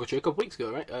spoke about Ogletree a couple of weeks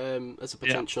ago, right? As a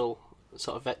potential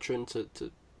sort of veteran to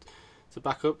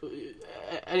back up.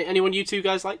 Anyone you 2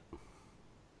 guys like?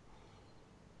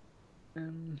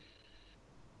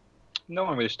 No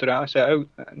one really stood out.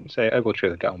 I'd say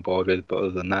Ogletree I'd get on board with, but other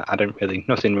than that,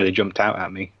 nothing really jumped out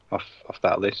at me off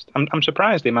that list. I'm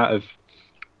surprised the amount of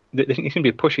they seem to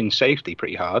be pushing safety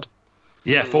pretty hard.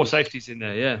 Yeah, 4 safeties in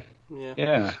there.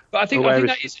 Yeah. But I think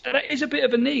that is a bit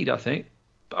of a need. I think.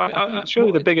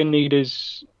 Surely the bigger need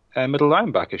is middle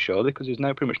linebacker, surely, because there's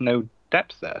pretty much no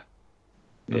depth there.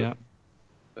 Yeah.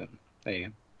 But there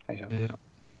you go. Yeah.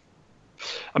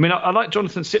 I mean, I like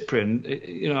Jonathan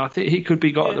Cyprien. I think he could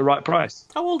be got at the right price.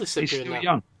 How old is Cyprien? He's still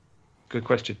young. Good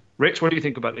question. Rich, what do you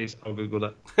think about these? I'll Google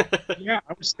that. Yeah,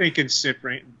 I was thinking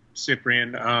Cyprien.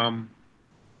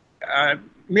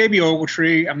 Maybe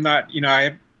Ogletree. I'm not.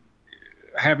 I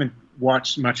haven't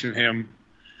watched much of him.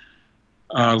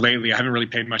 lately. I haven't really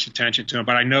paid much attention to him,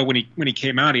 but I know when he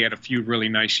came out, he had a few really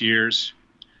nice years.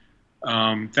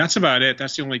 That's about it.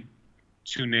 That's the only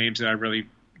two names that I really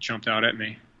jumped out at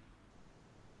me.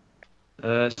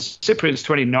 Cyprian's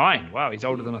 29. Wow, he's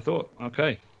older than I thought.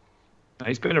 Okay.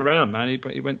 He's been around, man.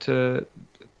 He went to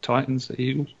Titans, the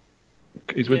Eagles.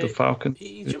 He's with the Falcons.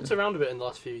 He jumped around a bit in the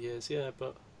last few years,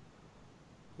 but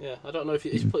I don't know if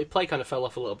his play kind of fell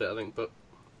off a little bit, I think, but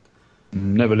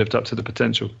never lived up to the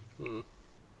potential.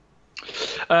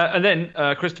 And then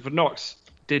Christopher Knox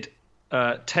did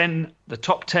the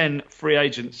top 10 free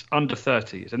agents under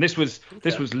 30s, and this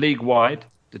was league wide,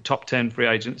 the top 10 free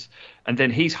agents, and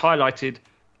then he's highlighted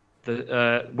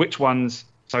the which ones.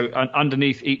 So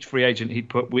underneath each free agent, he'd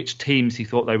put which teams he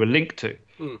thought they were linked to,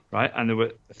 right? And there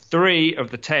were 3 of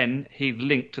the 10 he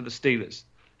linked to the Steelers,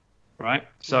 right?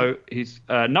 So he's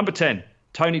number 10,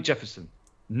 Tony Jefferson,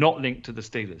 not linked to the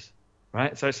Steelers,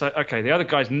 right? So it's like, okay, the other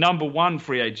guy's number 1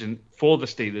 free agent for the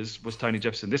Steelers was Tony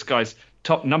Jefferson. This guy's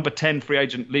top number 10 free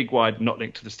agent league-wide, not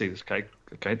linked to the Steelers.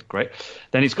 Okay, great.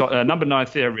 Then he's got number 9,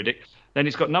 Theo Riddick. Then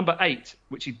he's got number 8,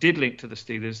 which he did link to the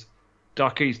Steelers,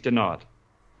 Darqueze Dennard.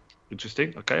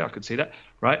 Interesting. Okay, I could see that.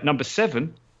 Right. Number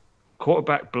 7,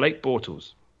 quarterback Blake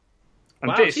Bortles.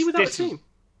 And is he without a team?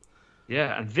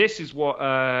 Yeah, and this is what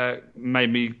made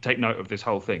me take note of this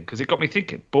whole thing, because it got me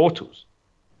thinking. Bortles.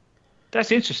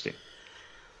 That's interesting.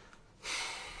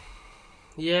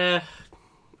 Yeah.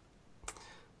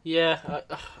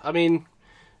 I mean,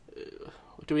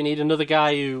 do we need another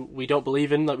guy who we don't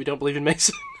believe in, like we don't believe in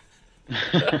Mason?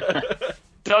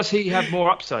 Does he have more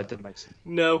upside than Mason?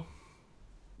 No.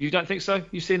 You don't think so?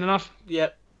 You've seen enough?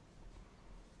 Yep.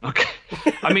 Okay.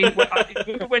 I mean,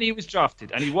 when he was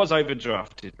drafted, and he was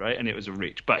overdrafted, right? And it was a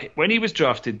reach. But when he was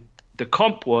drafted, the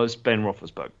comp was Ben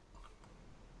Roethlisberger.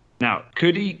 Now,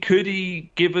 could he,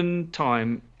 given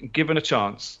time, given a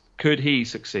chance, could he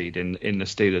succeed in the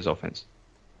Steelers' offense?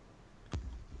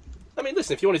 I mean,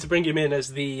 listen, if you wanted to bring him in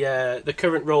as the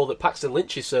current role that Paxton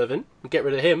Lynch is serving, and get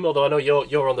rid of him, although I know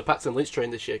you're on the Paxton Lynch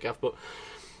train this year, Gav, but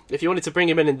if you wanted to bring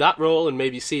him in that role and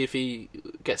maybe see if he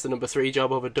gets the number 3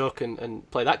 job over Duck and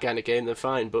play that kind of game, then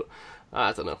fine. But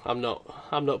I don't know. I'm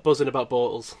not buzzing about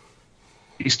Bortles.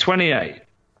 He's 28.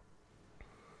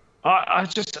 I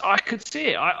could see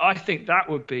it. I think that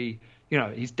would be,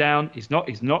 he's down. He's not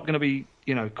going to be,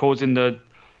 causing the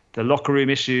locker room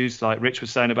issues like Rich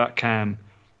was saying about Cam.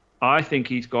 I think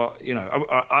he's got,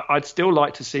 I'd still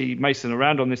like to see Mason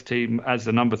around on this team as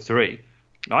the number 3.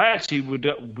 I actually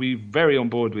would be very on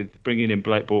board with bringing in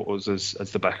Blake Bortles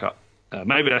as the backup.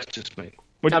 Maybe that's just me.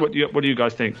 What do you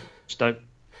guys think, Stoke?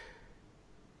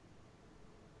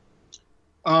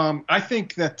 I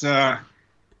think that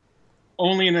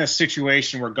only in a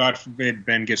situation where, God forbid,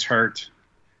 Ben gets hurt.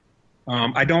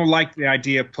 I don't like the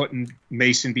idea of putting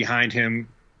Mason behind him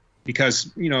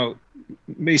because,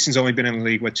 Mason's only been in the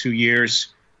league, 2 years.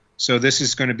 So this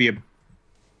is going to be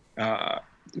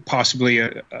possibly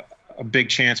a big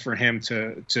chance for him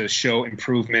to show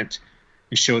improvement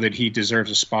and show that he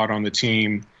deserves a spot on the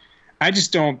team. I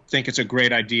just don't think it's a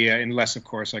great idea unless, of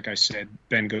course, like I said,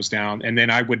 Ben goes down. And then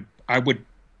I would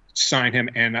sign him,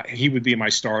 and he would be my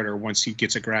starter once he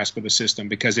gets a grasp of the system.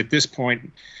 Because at this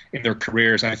point in their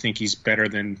careers, I think he's better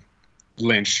than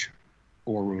Lynch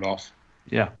or Rudolph.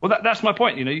 Yeah, well, that's my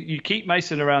point. You keep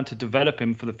Mason around to develop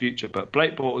him for the future, but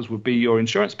Blake Bortles would be your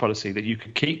insurance policy that you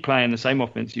can keep playing the same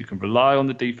offense. You can rely on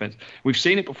the defense. We've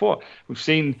seen it before. We've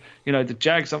seen, the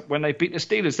Jags when they beat the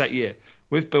Steelers that year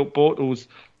with Bortles.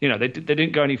 They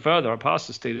didn't go any further past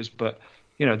the Steelers, but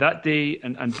that D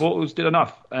and Bortles did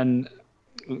enough, and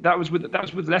that was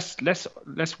with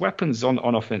less weapons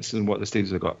on offense than what the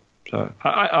Steelers have got. So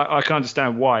I can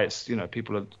understand why it's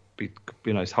people are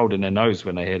holding their nose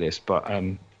when they hear this, but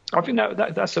I think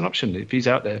that's an option if he's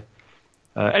out there.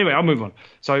 Anyway, I'll move on.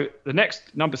 So the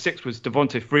next number 6 was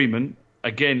Devonta Freeman,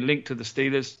 again linked to the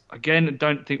Steelers. Again,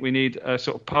 don't think we need a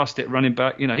sort of past it running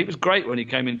back. He was great when he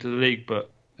came into the league,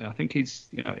 but I think he's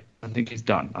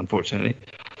done, unfortunately.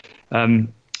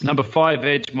 Number 5,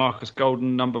 edge Marcus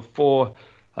Golden. Number 4,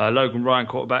 Logan Ryan,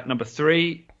 quarterback. Number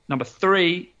 3,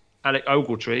 Alec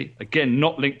Ogletree, again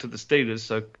not linked to the Steelers,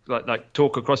 so like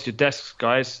talk across your desks,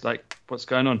 guys. Like, what's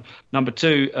going on? Number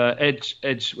 2, edge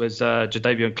was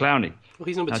Jadeveon Clowney. Well,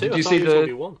 he's number 2. Did you see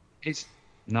the? 1. He's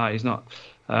not.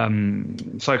 So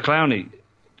Clowney,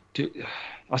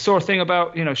 I saw a thing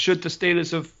about should the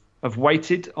Steelers have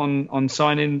waited on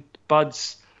signing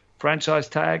Bud's franchise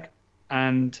tag,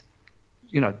 and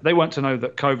they want to know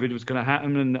that COVID was going to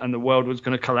happen and the world was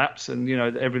going to collapse and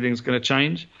everything's going to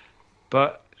change,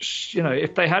 but.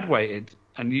 If they had waited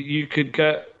and you could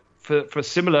get for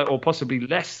similar or possibly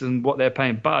less than what they're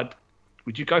paying Bud,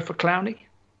 would you go for Clowney?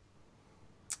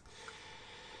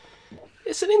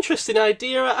 It's an interesting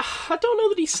idea. I don't know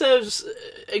that he serves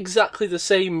exactly the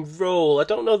same role. I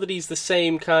don't know that he's the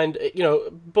same kind.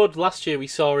 Bud, last year we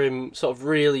saw him sort of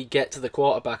really get to the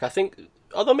quarterback. I think,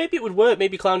 although maybe it would work,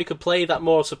 maybe Clowney could play that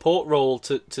more support role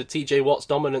to TJ Watt's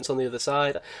dominance on the other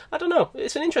side. I don't know.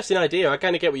 It's an interesting idea. I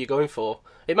kind of get what you're going for.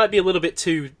 It might be a little bit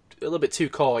too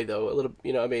coy though. A little,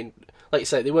 what I mean, like you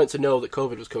say, they weren't to know that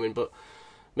COVID was coming, but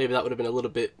maybe that would have been a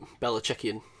little bit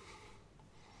Belichickian.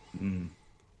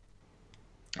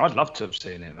 I'd love to have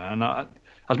seen it, man.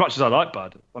 As much as I like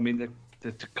Bud, I mean,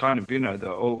 the kind of,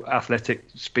 the all athletic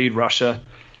speed rusher.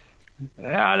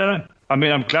 Yeah, I don't know. I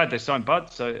mean, I'm glad they signed Bud,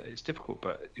 so it's difficult,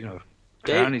 but,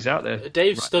 Clowney's out there.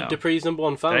 Dave right stood Dupree's number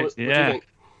one fan. What do you think?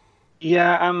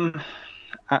 Yeah,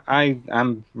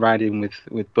 I'm riding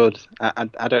with Bud.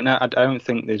 I don't know. I don't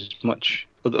think there's much,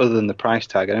 other than the price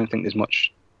tag, I don't think there's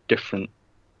much different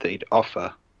that he'd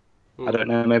offer. I don't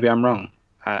know. Maybe I'm wrong.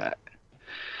 I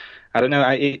don't know.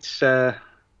 I've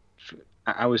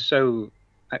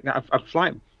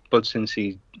liked Bud since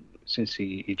he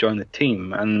joined the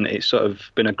team, and it's sort of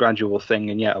been a gradual thing.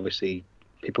 And yet, obviously,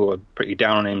 people were pretty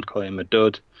down on him, calling him a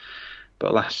dud.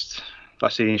 But last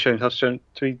season, he showed himself to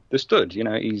be the stud.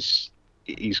 He's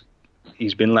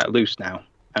been let loose now,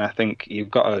 and I think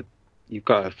you've got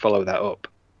to follow that up.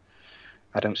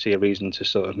 I don't see a reason to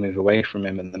sort of move away from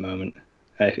him at the moment.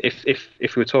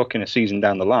 If we're talking a season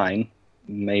down the line,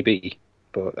 maybe,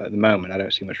 but at the moment I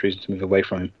don't see much reason to move away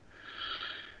from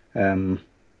him.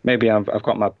 Maybe I've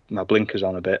got my blinkers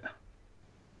on a bit.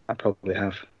 I probably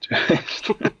have, to be honest.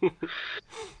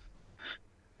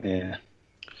 Yeah.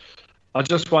 I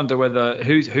just wonder whether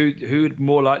who would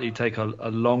more likely take a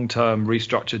long-term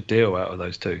restructured deal out of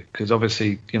those two, because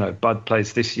obviously Bud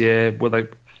plays this year. I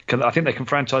think they can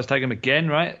franchise tag him again,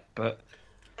 right? But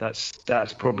that's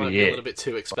probably might be a little bit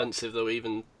too expensive though,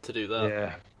 even to do that.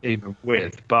 Yeah, even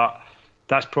with, but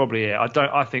that's probably it. I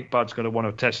think Bud's going to want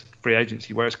to test free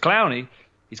agency, whereas Clowney,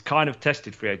 he's kind of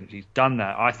tested free agency. He's done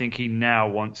that. I think he now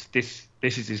wants this.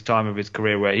 This is his time of his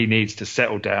career where he needs to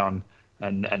settle down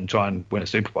and try and win a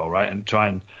Super Bowl, right? And try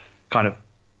and kind of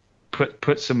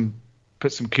put some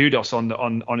kudos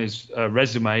on his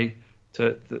resume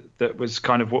that was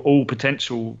kind of all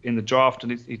potential in the draft,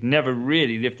 and he's never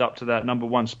really lived up to that number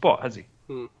one spot, has he?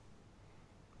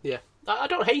 Yeah. I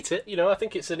don't hate it, I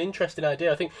think it's an interesting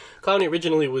idea. I think Clowney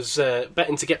originally was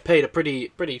betting to get paid a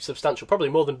pretty substantial, probably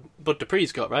more than Bud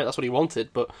Dupree's got, right? That's what he wanted,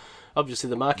 but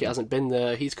obviously the market hasn't been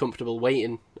there. He's comfortable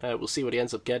waiting. We'll see what he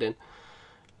ends up getting.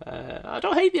 I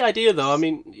don't hate the idea, though. I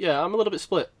mean, yeah, I'm a little bit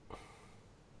split.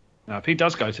 Now, if he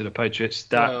does go to the Patriots,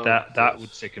 that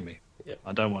would sicken me. Yeah.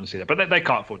 I don't want to see that, but they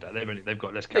can't afford that. They've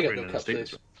got less cap than the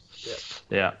Steelers.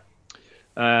 Yeah.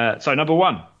 So number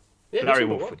one, Larry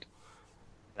Warford.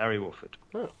 Larry Warford.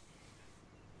 Oh.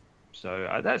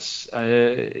 So that's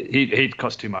he'd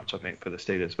cost too much, I think, for the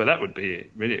Steelers, but that would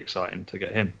be really exciting to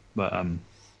get him. But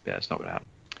it's not going to happen.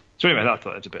 So anyway, I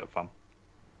thought it was a bit of fun.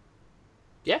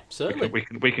 Yeah, certainly.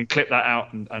 We can clip that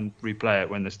out and replay it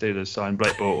when the Steelers sign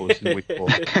Blake Bortles in week 4.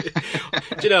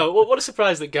 Do you know what a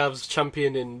surprise that Gav's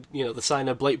championing the sign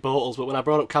of Blake Bortles, but when I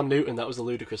brought up Cam Newton, that was a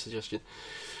ludicrous suggestion.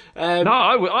 No,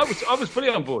 I was fully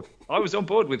on board. I was on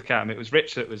board with Cam. It was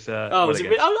Rich that was. Was it?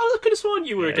 I could have sworn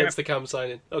you were against the Cam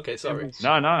signing. Okay, sorry.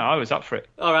 No, I was up for it.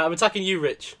 All right, I'm attacking you,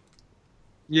 Rich.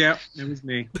 Yeah, it was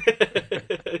me.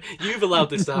 You've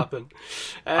allowed this to happen.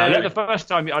 The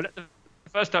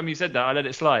first time you said that, I let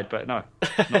it slide, but no,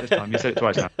 not this time. You said it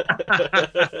twice now.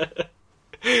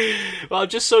 Well, I'm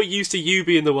just so used to you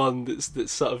being the one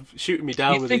that's sort of shooting me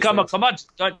down. You think I'm a curmudgeon,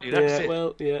 don't you? That's it.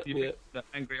 Well, yeah. That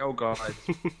angry old guy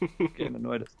getting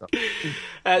annoyed at stuff.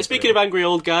 Speaking of angry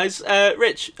old guys,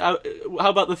 Rich, how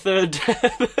about the third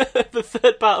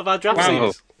part of our draft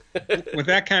series? With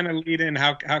that kind of lead in,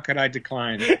 how could I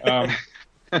decline?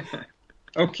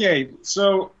 Okay,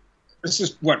 so this is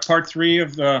part 3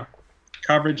 of the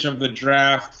coverage of the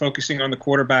draft, focusing on the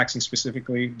quarterbacks and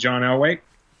specifically John Elway.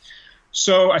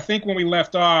 So I think when we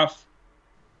left off,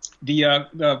 the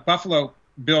Buffalo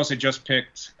Bills had just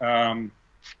picked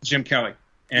Jim Kelly,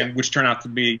 which turned out to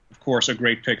be, of course, a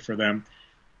great pick for them.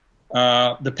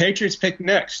 The Patriots picked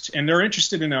next, and they're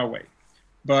interested in Elway.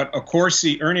 But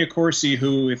Ernie Accorsi,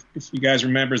 who, if you guys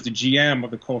remember, is the GM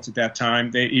of the Colts at that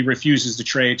time, he refuses to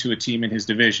trade to a team in his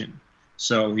division.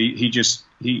 So he's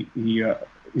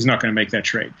not going to make that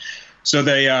trade. So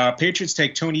the Patriots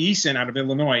take Tony Eason out of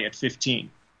Illinois at 15.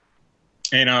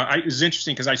 And it was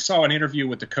interesting because I saw an interview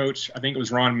with the coach. I think it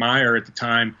was Ron Meyer at the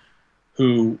time,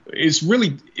 who is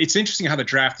really – it's interesting how the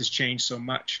draft has changed so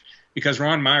much because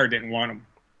Ron Meyer didn't want him.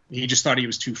 He just thought he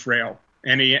was too frail.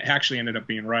 and he actually ended up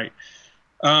being right.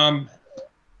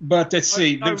 But let's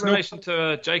see. No relation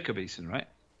to Jacob Eason, right?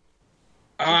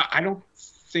 I don't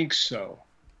think so.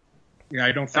 Yeah,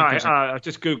 I don't think. I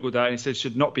just googled that and it said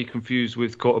should not be confused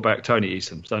with quarterback Tony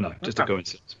Eason. So no, just a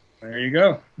coincidence. There you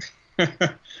go.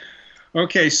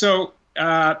 Okay, so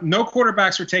no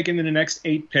quarterbacks were taken in the next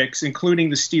 8 picks, including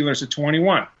the Steelers at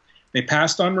 21. They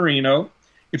passed on Marino.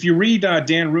 If you read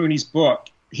Dan Rooney's book,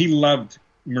 he loved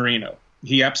Marino.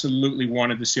 He absolutely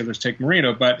wanted the Steelers to take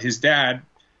Marino, but his dad,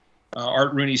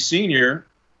 Art Rooney Sr.,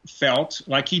 felt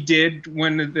like he did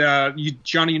when the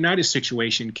Johnny Unitas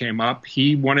situation came up.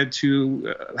 He wanted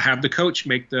to have the coach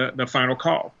make the final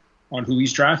call on who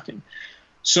he's drafting.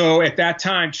 So at that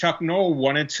time, Chuck Noll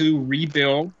wanted to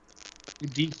rebuild the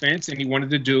defense, and he wanted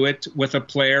to do it with a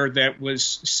player that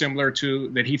was similar to,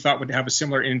 that he thought would have a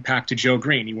similar impact to Joe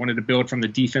Green. He wanted to build from the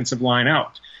defensive line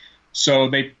out. So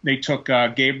they took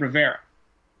Gabe Rivera.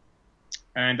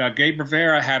 And Gabe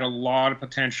Rivera had a lot of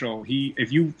potential.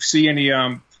 If you see any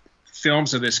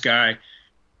films of this guy,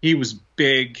 he was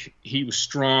big, he was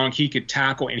strong, he could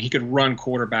tackle, and he could run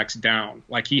quarterbacks down.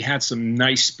 Like, he had some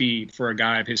nice speed for a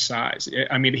guy of his size.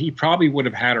 I mean, he probably would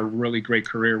have had a really great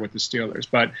career with the Steelers,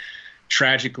 but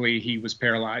tragically he was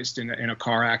paralyzed in a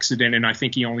car accident, and I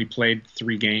think he only played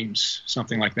 3 games,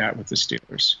 something like that, with the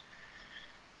Steelers.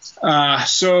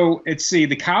 So let's see,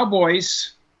 the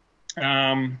Cowboys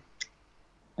are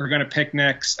going to pick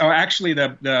next. Oh, actually,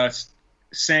 the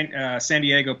San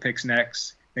Diego picks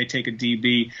next. They take a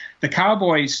DB. The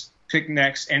Cowboys pick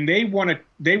next, and they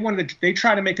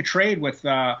tried to make a trade with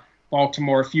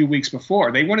Baltimore a few weeks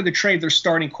before. They wanted to trade their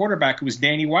starting quarterback, who was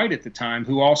Danny White at the time,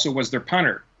 who also was their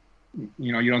punter.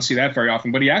 You know, you don't see that very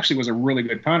often, but he actually was a really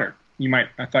good punter.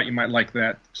 I thought you might like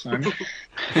that, Simon.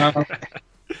 But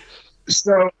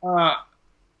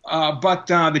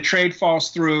the trade falls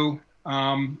through,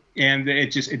 and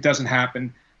it doesn't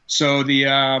happen. So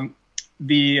the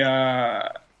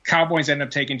Cowboys ended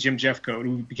up taking Jim Jeffcoat,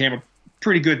 who became a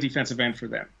pretty good defensive end for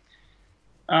them.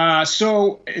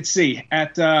 So let's see,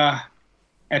 at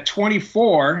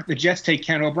 24, the Jets take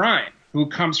Ken O'Brien, who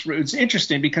comes from. It's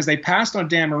interesting because they passed on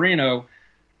Dan Marino,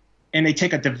 and they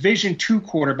take a Division II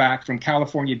quarterback from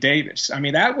California Davis. I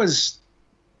mean, that was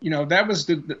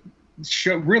the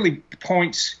show, really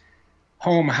points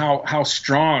home how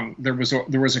strong there was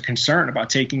a concern about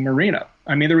taking Marino.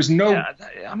 I mean, there was no. Yeah,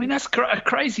 I mean, that's a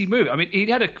crazy move. I mean, he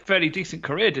had a fairly decent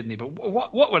career, didn't he? But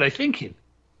what were they thinking?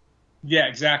 Yeah,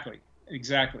 exactly.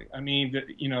 I mean,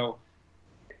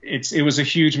 it was a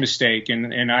huge mistake,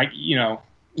 and I,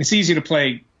 it's easy to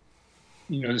play,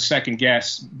 the second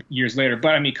guess years later.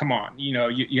 But I mean, come on,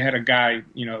 you had a guy,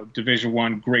 Division I,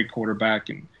 great quarterback,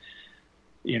 and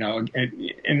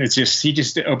it's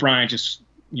just O'Brien just.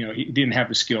 He didn't have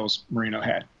the skills Marino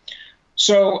had.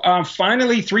 So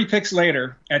finally, 3 picks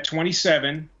later, at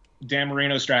 27, Dan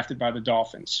Marino's drafted by the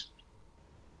Dolphins.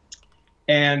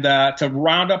 And to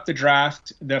round up the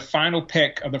draft, the final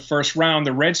pick of the first round,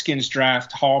 the Redskins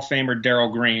draft Hall of Famer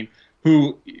Darrell Green,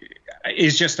 who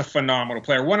is just a phenomenal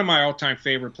player. One of my all-time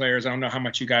favorite players. I don't know how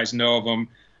much you guys know of him,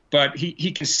 but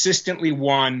he consistently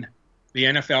won the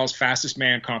NFL's fastest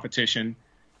man competition.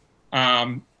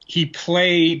 He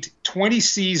played 20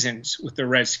 seasons with the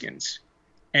Redskins,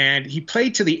 and he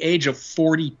played to the age of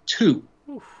 42.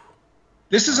 Oof.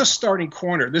 This is a starting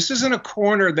corner. This isn't a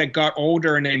corner that got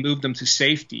older and they moved him to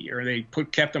safety or they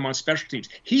kept him on special teams.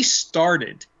 He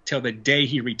started till the day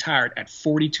he retired at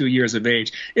 42 years of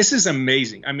age. This is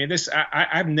amazing. I mean,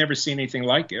 I've never seen anything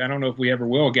like it. I don't know if we ever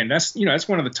will again. That's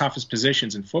one of the toughest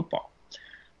positions in football.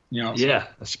 Yeah,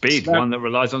 speed, one that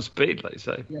relies on speed, like you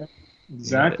say. Yeah,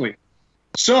 exactly. Yeah.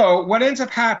 So what ends up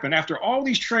happening after all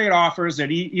these trade offers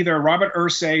that either Robert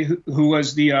Irsay, who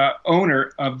was the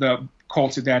owner of the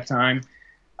Colts at that time,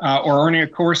 or Ernie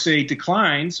Accorsi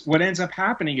declines, what ends up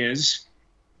happening is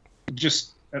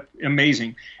just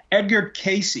amazing. Edgar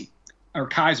Kaiser,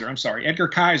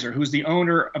 who's the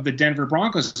owner of the Denver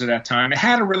Broncos at that time,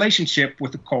 had a relationship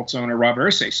with the Colts owner,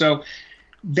 Robert Irsay. So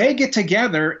they get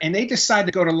together and they decide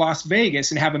to go to Las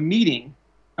Vegas and have a meeting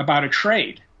about a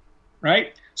trade,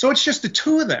 right? So it's just the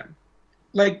two of them.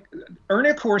 Like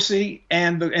Ernie Accorsi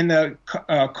and the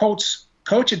Colts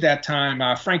coach at that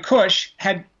time, Frank Kush,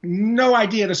 had no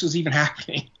idea this was even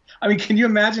happening. I mean, can you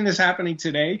imagine this happening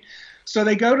today? So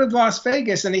they go to Las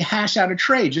Vegas and they hash out a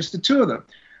trade, just the two of them.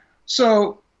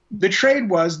 So the trade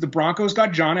was the Broncos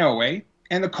got John Elway,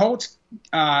 and the Colts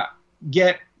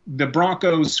get the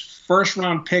Broncos'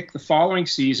 first-round pick the following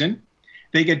season.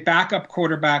 They get backup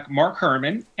quarterback Mark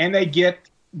Herman, and they get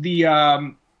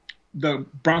the the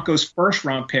Broncos'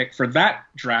 first-round pick for that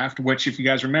draft, which, if you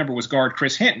guys remember, was guard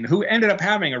Chris Hinton, who ended up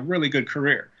having a really good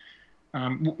career. I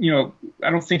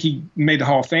don't think he made the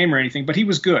Hall of Fame or anything, but he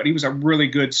was good. He was a really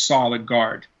good, solid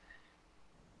guard.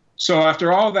 So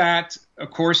after all that,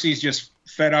 of course, he's just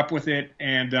fed up with it,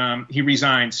 and he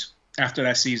resigns after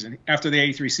that season. After the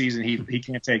 83 season, he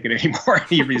can't take it anymore.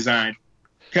 He resigned.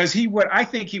 Because I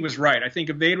think he was right. I think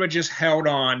if they would have just held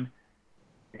on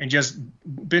and just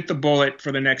bit the bullet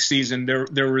for the next season,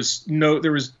 there was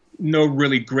no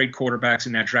really great quarterbacks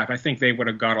in that draft. I think they would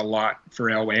have got a lot for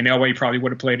Elway, and Elway probably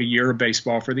would have played a year of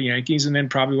baseball for the Yankees, and then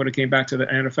probably would have came back to the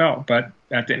NFL. But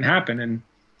that didn't happen, and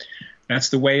that's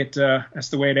the way it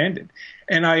ended.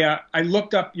 And I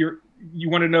looked up you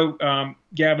want to know,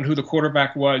 Gavin, who the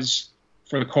quarterback was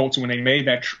for the Colts when they made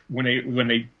that when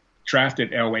they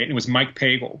drafted Elway, and it was Mike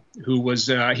Pagel, who was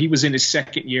he was in his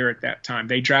second year at that time.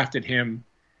 They drafted him,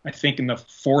 I think, in the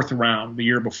 4th round the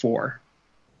year before.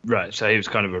 Right, so he was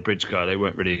kind of a bridge guy. They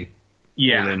weren't really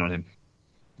all in on him.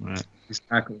 Right.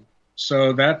 Exactly.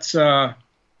 So that's I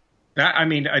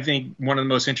think one of the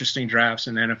most interesting drafts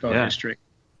in NFL history.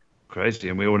 Crazy,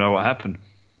 and we all know what happened.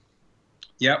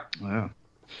 Yep. Wow.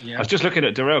 Yep. I was just looking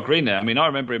at Darrell Green there. I mean, I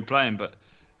remember him playing, but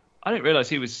I didn't realize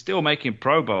he was still making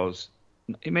Pro Bowls.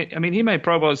 He made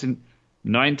Pro Bowls in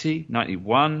 90,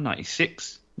 91,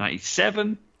 96,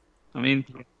 97. I mean,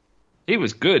 he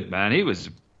was good, man. He was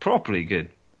properly good.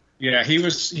 Yeah, he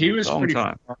was pretty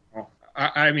time.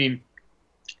 I mean,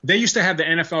 they used to have the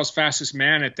NFL's fastest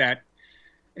man at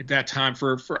that time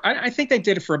for I think they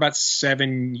did it for about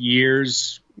 7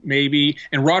 years maybe,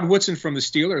 and Rod Woodson from the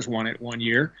Steelers won it one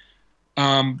year.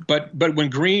 But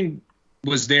when Green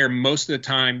was there most of the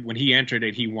time, when he entered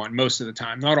it, he won most of the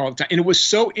time, not all the time. And it was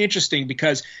so interesting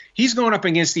because he's going up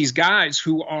against these guys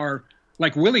who are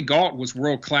like Willie Gault was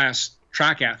world-class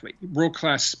track athlete,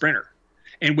 world-class sprinter.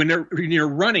 And when you're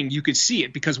running, you could see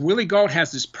it because Willie Gault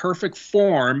has this perfect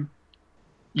form,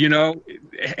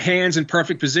 hands in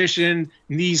perfect position,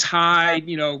 knees high,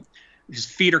 his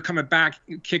feet are coming back,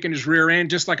 kicking his rear end,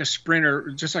 just like a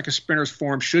sprinter's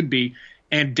form should be.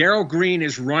 And Darrell Green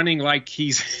is running like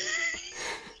he's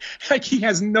like he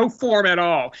has no form at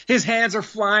all. His hands are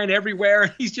flying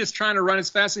everywhere. He's just trying to run as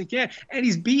fast as he can, and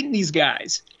he's beating these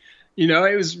guys.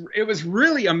 It was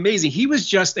really amazing. He was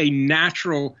just a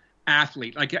natural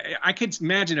athlete. Like I could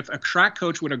imagine if a track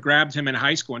coach would have grabbed him in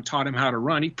high school and taught him how to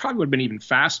run, he probably would have been even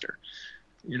faster.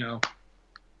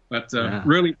 But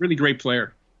really, really great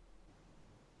player.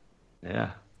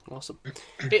 Yeah. Awesome.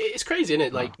 It's crazy, isn't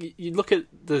it? Like you look at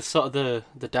the sort of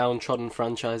the downtrodden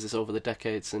franchises over the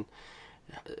decades, and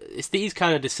it's these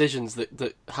kind of decisions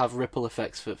that have ripple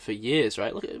effects for years,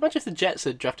 right? Look, imagine if the Jets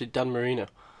had drafted Dan Marino.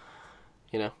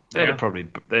 They'd have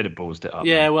ballsed it up.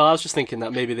 Yeah, man. Well, I was just thinking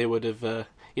that maybe they would have.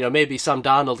 Maybe Sam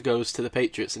Darnold goes to the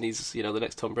Patriots and he's the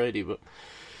next Tom Brady, but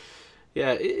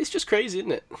yeah, it's just crazy,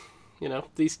 isn't it?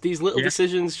 These little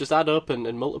decisions just add up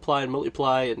and multiply,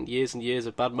 and years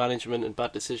of bad management and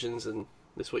bad decisions, and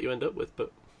that's what you end up with.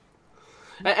 But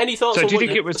any thoughts? So do you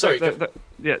think it was? Sorry, I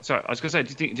was going to say,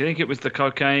 do you think it was the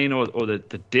cocaine or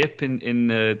the dip in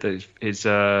his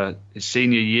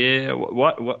senior year?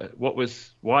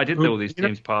 Why did all these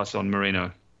teams pass on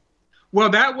Marino? Well,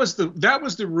 that was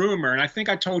the rumor, and I think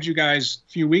I told you guys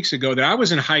a few weeks ago that I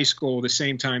was in high school the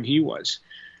same time he was.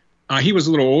 He was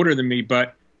a little older than me,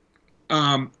 but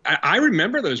I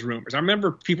remember those rumors. I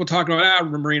remember people talking about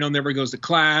Marino never goes to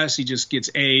class. He just gets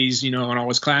A's, in all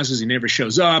his classes. He never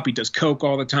shows up. He does coke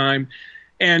all the time.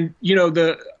 And,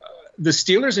 the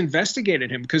Steelers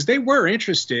investigated him because they were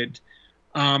interested,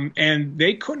 and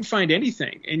they couldn't find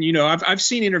anything. And, I've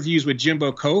seen interviews with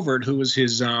Jimbo Covert, who was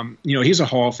his, he's a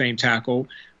Hall of Fame tackle.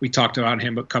 We talked about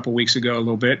him a couple weeks ago a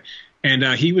little bit. And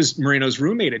he was Marino's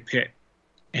roommate at Pitt.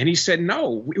 And he said, no,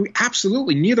 we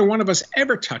absolutely, neither one of us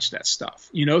ever touched that stuff.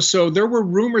 So there were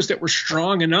rumors that were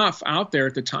strong enough out there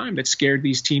at the time that scared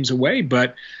these teams away.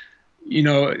 But,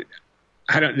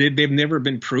 they've never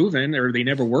been proven, or they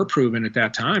never were proven at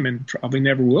that time, and probably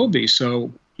never will be.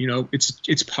 So,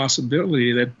 it's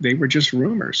possibility that they were just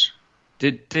rumors.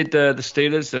 Did the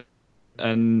Steelers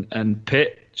and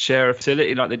Pitt share a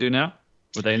facility like they do now?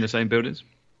 Were they in the same buildings?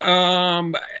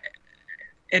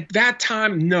 At that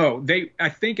time, no. I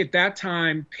think at that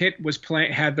time, Pitt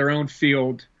had their own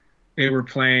field. They were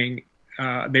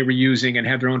using and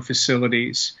had their own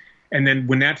facilities. And then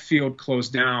when that field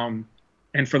closed down,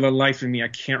 and for the life of me, I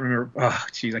can't remember. I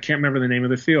can't remember the name of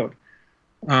the field.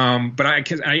 But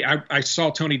I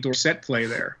saw Tony Dorsett play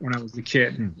there when I was a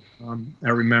kid. I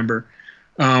remember.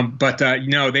 But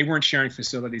no, they weren't sharing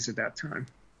facilities at that time.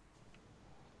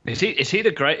 Is he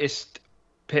the greatest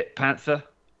Pitt Panther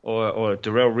or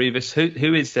Darrell Revis?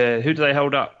 Who is there? Who do they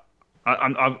hold up?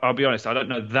 I'll be honest. I don't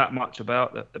know that much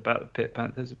about the Pitt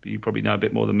Panthers. You probably know a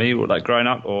bit more than me, or like growing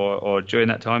up, or during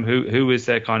that time. Who is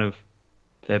their kind of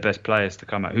their best players to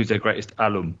come out? Who's their greatest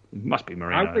alum? It must be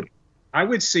Marino. I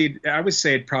would say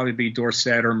it'd probably be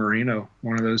Dorsett or Marino,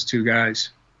 one of those two guys.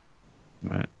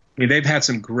 Right. I mean, they've had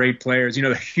some great players.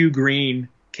 Hugh Green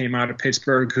came out of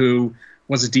Pittsburgh, who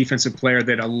was a defensive player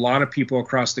that a lot of people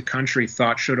across the country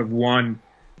thought should have won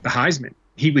the Heisman.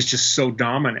 He was just so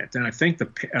dominant, and I think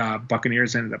the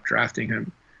Buccaneers ended up drafting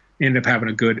him, ended up having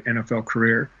a good NFL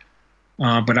career.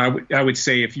 But I would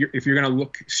say if you're going to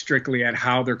look strictly at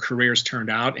how their careers turned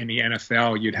out in the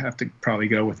NFL, you'd have to probably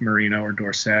go with Marino or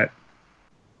Dorsett.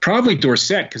 Probably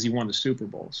Dorsett because he won the Super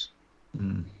Bowls.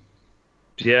 Mm.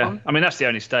 Yeah, I mean that's the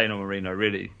only stain on Marino,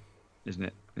 really, isn't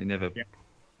it? He never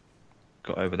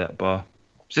got over that bar.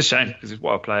 It's a shame because he's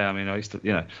what a player. I mean, I used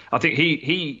to, I think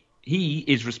he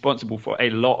is responsible for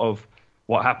a lot of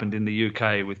what happened in the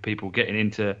UK with people getting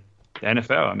into the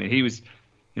NFL. I mean, he was,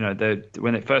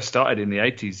 when it first started in the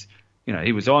 80s,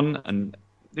 he was on, and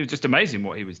it was just amazing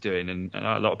what he was doing, and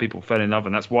a lot of people fell in love,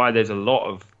 and that's why there's a lot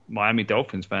of Miami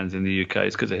Dolphins fans in the UK.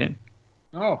 It's because of him.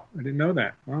 Oh, I didn't know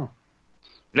that. Wow.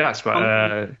 Yeah, that's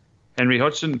right. Henry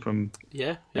Hodgson from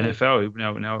NFL,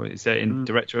 who now is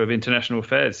director of international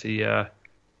affairs. He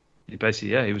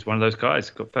basically, he was one of those guys.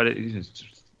 Got fed it,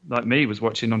 like me, was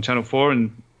watching on Channel 4,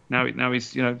 and now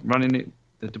he's running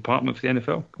the department for the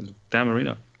NFL because of Dan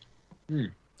Marino.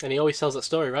 And he always tells that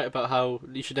story, right, about how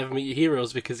you should never meet your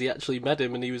heroes because he actually met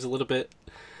him and he was a little bit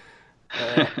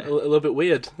a little bit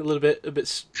weird, a bit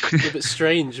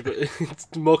strange, but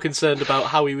more concerned about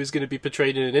how he was going to be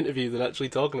portrayed in an interview than actually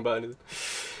talking about anything.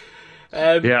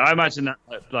 I imagine that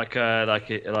like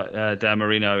Dan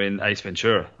Marino in Ace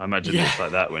Ventura. I imagine it's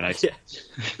like that when Ace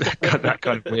got that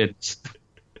kind of weird.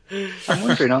 I'm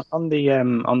wondering on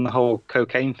the whole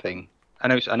cocaine thing. I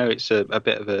know it's a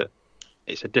bit of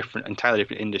it's a entirely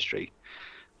different industry.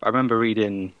 But I remember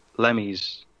reading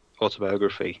Lemmy's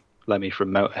autobiography, Lemmy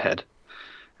from Motorhead,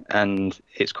 and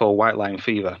it's called White Line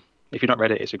Fever. If you've not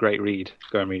read it, it's a great read.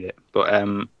 Go and read it. But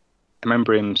I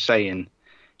remember him saying,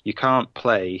 "You can't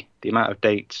play the amount of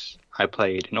dates I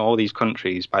played in all these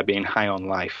countries by being high on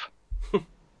life.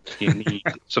 You need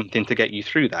something to get you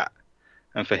through that."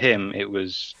 And for him, it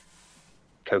was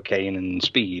cocaine and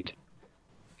speed.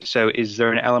 So is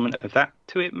there an element of that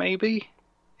to it, maybe?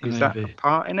 Is that a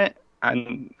part in it?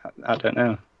 And I don't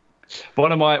know.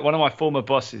 One of my former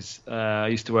bosses, I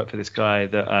used to work for this guy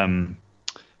that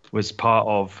was part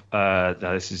of,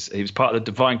 he was part of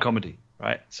the Divine Comedy,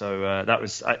 right? So that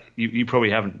was, you probably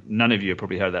haven't, none of you have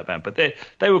probably heard of that band, but they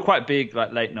were quite big,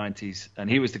 like late 90s, and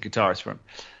he was the guitarist for them.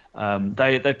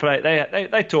 They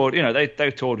toured,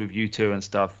 they toured with U2 and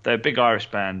stuff. They're a big Irish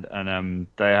band, and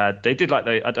I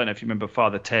don't know if you remember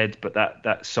Father Ted, but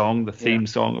that song, the theme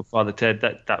song of Father Ted,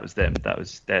 that was them. That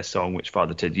was their song, which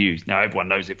Father Ted used. Now everyone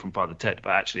knows it from Father Ted,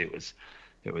 but actually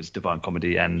it was Divine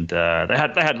Comedy, and they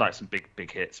had like some big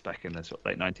hits back in the sort of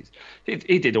late 90s.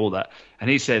 He did all that, and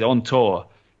he said on tour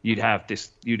you'd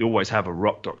always have a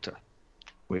rock doctor,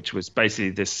 which was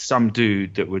basically some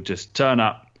dude that would just turn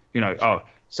up,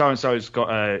 so-and-so's got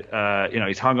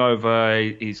he's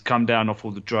hungover, he's come down off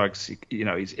all the drugs,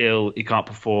 he's ill, he can't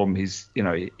perform, he's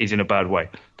in a bad way.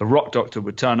 The rock doctor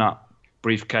would turn up,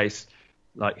 briefcase,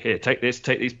 like, here, take these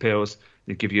pills.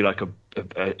 They give you like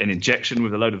an injection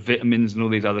with a load of vitamins and all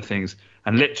these other things.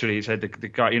 And literally, he said the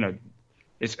guy,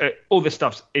 it's all this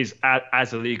stuff is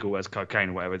as illegal as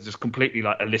cocaine or whatever. It's just completely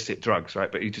like illicit drugs, right?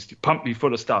 But you just pump you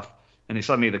full of stuff, and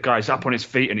suddenly the guy's up on his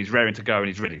feet and he's raring to go and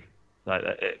he's ready. Like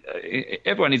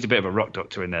everyone needs a bit of a rock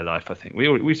doctor in their life. I think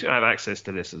we should have access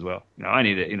to this as well. I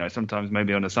need it. Sometimes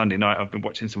maybe on a Sunday night I've been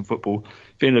watching some football,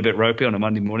 feeling a bit ropey on a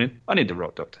Monday morning. I need the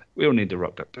rock doctor. We all need the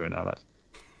rock doctor in our lives.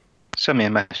 Send me a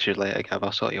message later, Gav.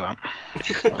 I'll sort you out.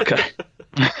 Okay.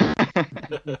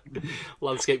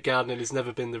 Landscape gardening has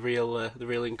never been the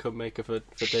real income maker for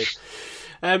Dave.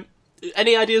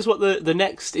 Any ideas what the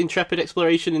next intrepid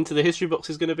exploration into the history books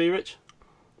is going to be, Rich?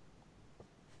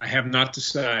 I have not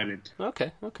decided.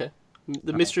 Okay.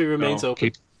 The mystery remains open.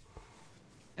 Keep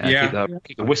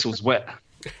the whistles wet.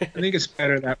 I think it's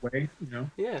better that way,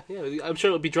 Yeah. I'm sure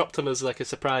it'll be dropped on us like a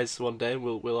surprise one day, and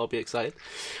we'll all be excited.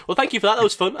 Well, thank you for that. That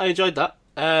was fun. I enjoyed that.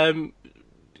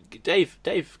 Dave,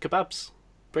 kebabs.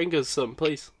 Bring us some,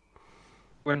 please.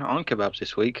 We're not on kebabs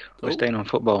this week. We're staying on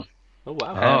football. Oh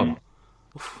wow.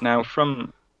 Now,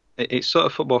 it's sort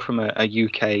of football from a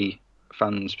UK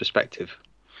fan's perspective.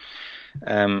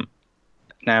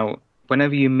 Now,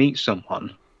 whenever you meet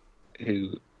someone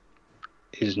who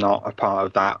is not a part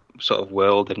of that sort of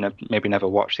world, they've maybe never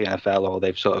watched the NFL, or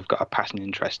they've sort of got a passing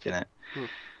interest in it,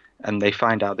 and they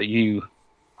find out that you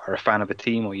are a fan of a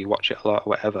team, or you watch it a lot,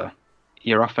 or whatever,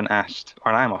 you're often asked,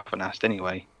 or I'm often asked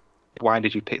anyway, why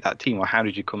did you pick that team, or how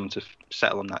did you come to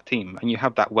settle on that team? And you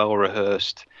have that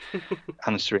well-rehearsed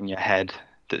answer in your head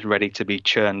that's ready to be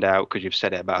churned out because you've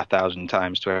said it about 1,000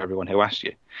 times to everyone who asks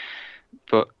you.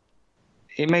 But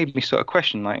it made me sort of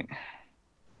question, like,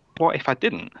 what if I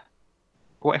didn't?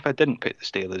 What if I didn't pick the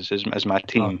Steelers as my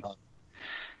team?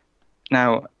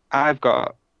 Now, I've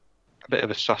got a bit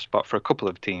of a soft spot for a couple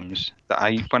of teams that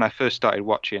when I first started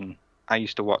watching, I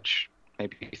used to watch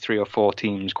maybe 3 or 4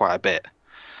 teams quite a bit,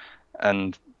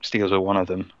 and Steelers were one of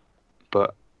them.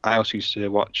 But I also used to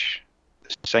watch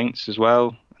the Saints as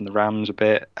well, and the Rams a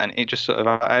bit, and it just sort of,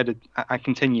 I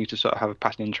continue to sort of have a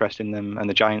passing interest in them, and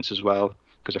the Giants as well,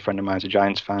 because a friend of mine's a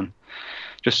Giants fan.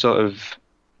 Just sort of,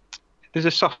 there's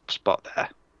a soft spot there.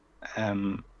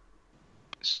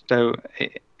 So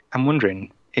I'm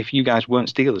wondering, if you guys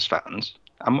weren't Steelers fans,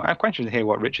 I'm quite interested to hear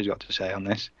what Richard's got to say on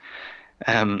this.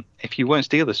 If you weren't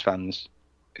Steelers fans,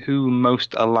 who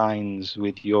most aligns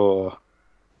with your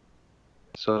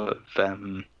sort of,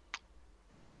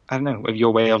 I don't know, with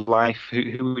your way of life?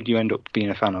 Who would you end up being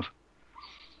a fan of?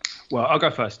 Well, I'll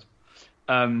go first.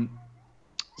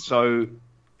 So,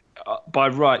 by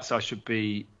rights, I should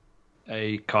be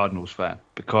a Cardinals fan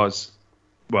because,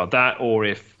 well, that or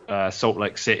if Salt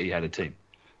Lake City had a team,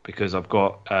 because I've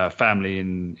got family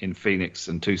in Phoenix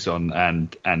and Tucson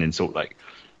and in Salt Lake.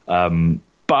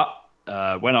 But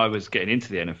when I was getting into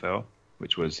the NFL,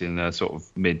 which was in the sort of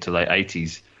mid to late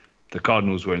 80s, the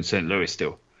Cardinals were in St. Louis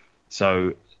still.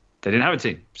 So they didn't have a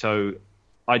team. So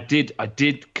I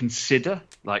did consider,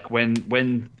 like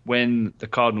when the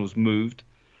Cardinals moved,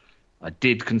 I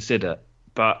did consider,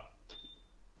 but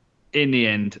in the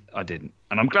end I didn't,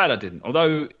 and I'm glad I didn't.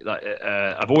 Although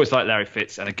I've always liked Larry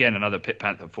Fitz, and again another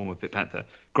former Pitt Panther,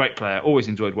 great player. Always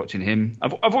enjoyed watching him.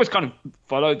 I've always kind of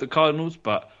followed the Cardinals,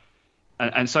 but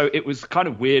and so it was kind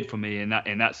of weird for me in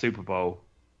that Super Bowl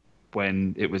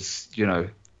when it was, you know,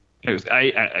 it was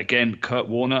again Kurt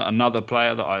Warner, another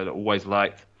player that I always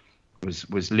liked,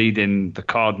 was leading the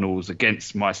Cardinals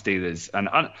against my Steelers, and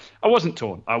I wasn't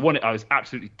torn. I was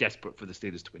absolutely desperate for the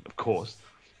Steelers to win, of course,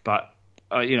 but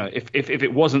you know, if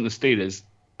it wasn't the Steelers,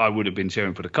 I would have been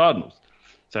cheering for the Cardinals.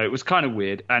 So it was kind of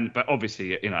weird, but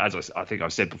obviously, you know, as I think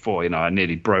I've said before, you know, I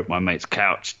nearly broke my mate's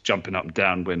couch jumping up and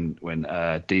down when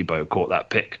Debo caught that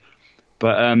pick.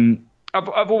 But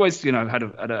I've always, you know, had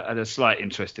a slight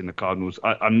interest in the Cardinals.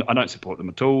 I don't support them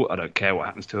at all. I don't care what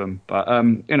happens to them. But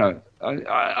you know,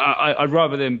 I'd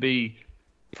rather them be,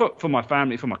 for my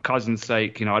family, for my cousin's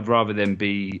sake, you know, I'd rather them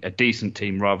be a decent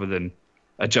team rather than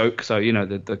a joke. So, you know,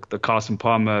 the Carson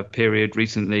Palmer period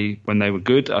recently when they were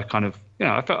good, I kind of, you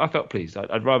know, I felt pleased.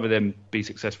 I'd rather them be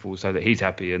successful so that he's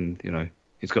happy and, you know,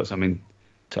 he's got something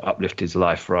to uplift his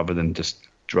life rather than just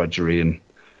drudgery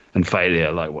and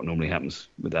failure like what normally happens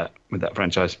with that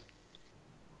franchise.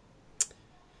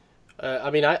 I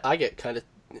mean, I get kind of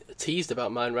teased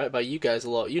about mine, right, by you guys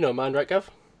a lot. You know mine, right, Gav?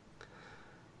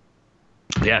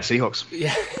 Yeah, Seahawks.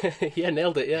 Yeah, yeah,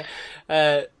 nailed it. Yeah,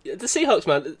 the Seahawks,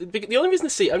 man. The only reason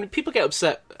I mean, people get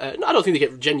upset. I don't think they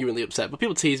get genuinely upset, but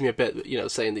people tease me a bit. You know,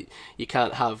 saying that you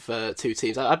can't have 2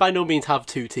 teams. I by no means have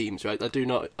 2 teams, right? I do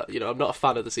not. You know, I'm not a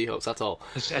fan of the Seahawks at all.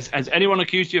 Has anyone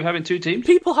accused you of having 2 teams?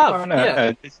 People have. Oh, no,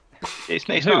 yeah. It's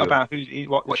not about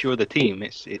what's your other team.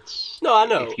 It's no, I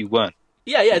know. If you weren't.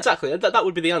 Yeah, exactly. That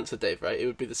would be the answer, Dave, right? It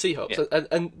would be the Seahawks. Yeah.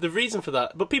 And the reason for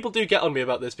that, but people do get on me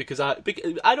about this because I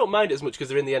don't mind it as much because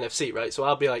they're in the NFC, right? So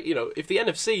I'll be like, you know, if the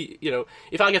NFC, you know,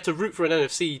 if I get to root for an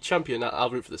NFC champion, I'll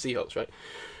root for the Seahawks, right?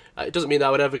 It doesn't mean that I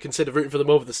would ever consider rooting for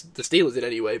them over the Steelers in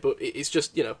any way, but it's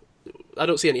just, you know, I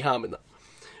don't see any harm in that.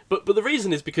 But the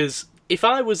reason is because if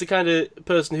I was the kind of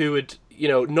person who had, you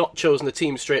know, not chosen a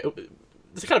team straight up,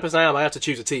 the kind of person I am, I had to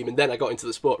choose a team and then I got into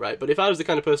the sport, right? But if I was the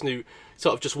kind of person who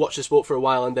sort of just watched the sport for a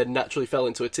while and then naturally fell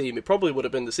into a team, it probably would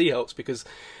have been the Seahawks, because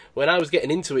when I was getting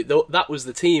into it, that was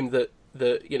the team that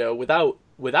you know, without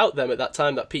them at that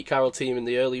time, that Pete Carroll team in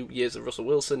the early years of Russell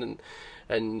Wilson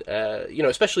and you know,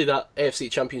 especially that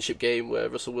AFC Championship game where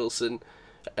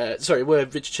where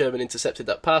Richard Sherman intercepted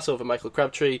that pass over Michael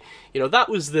Crabtree, you know, that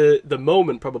was the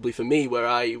moment probably for me where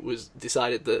I was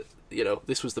decided that, you know,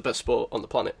 this was the best sport on the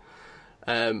planet.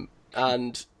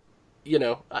 And you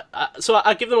know, so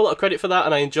I give them a lot of credit for that,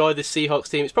 and I enjoy this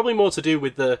Seahawks team. It's probably more to do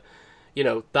with the, you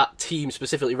know, that team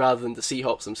specifically rather than the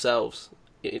Seahawks themselves,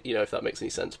 you know, if that makes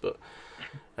any sense. But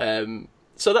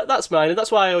so that's mine, and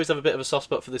that's why I always have a bit of a soft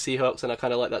spot for the Seahawks, and I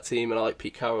kind of like that team, and I like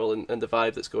Pete Carroll and the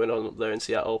vibe that's going on up there in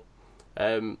Seattle.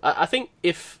 I think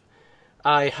if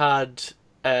I had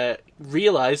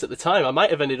realised at the time I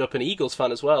might have ended up an Eagles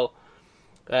fan as well.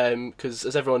 Because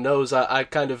as everyone knows, I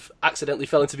kind of accidentally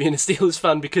fell into being a Steelers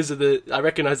fan because of I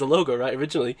recognised the logo, right,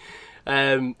 originally.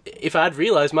 If I had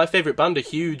realised, my favourite band are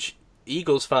huge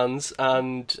Eagles fans,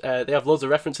 and they have loads of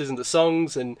references in the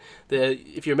songs, and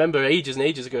if you remember ages and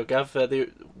ages ago, Gav, the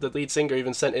lead singer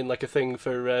even sent in like a thing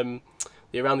for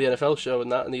the Around the NFL show and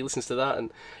that, and he listens to that,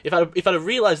 and if I'd have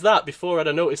realised that before I'd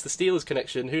have noticed the Steelers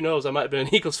connection, who knows, I might have been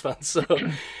an Eagles fan. So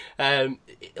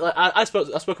I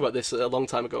spoke about this a long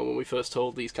time ago when we first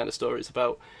told these kind of stories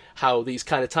about how these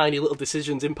kind of tiny little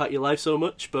decisions impact your life so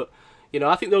much, but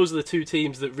I think those are the two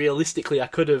teams that realistically I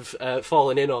could have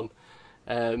fallen in on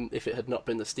if it had not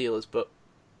been the Steelers. But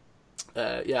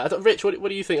Rich, what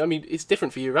do you think? I mean, it's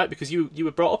different for you, right? Because you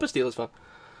were brought up a Steelers fan.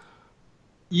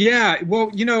 Yeah, well,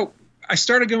 I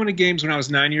started going to games when I was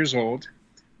 9 years old,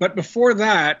 but before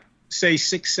that, say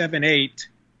 6, 7, 8,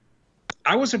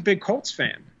 I was a big Colts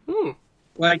fan.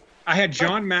 Like, I had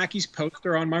John Mackey's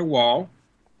poster on my wall,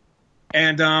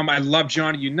 and I loved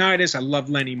Johnny Unitas. I loved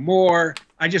Lenny Moore.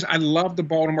 I loved the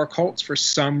Baltimore Colts for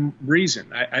some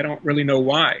reason. I don't really know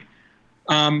why.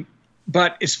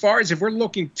 But as far as if we're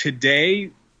looking today,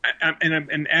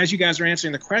 and as you guys are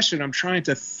answering the question, I'm trying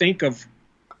to think of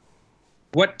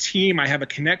what team I have a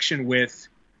connection with.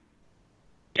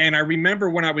 And I remember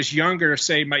when I was younger,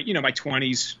 say my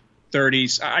 20s,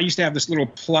 30s, I used to have this little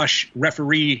plush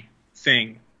referee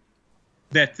thing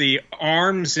that the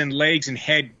arms and legs and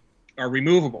head are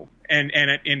removable. And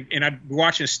I'd be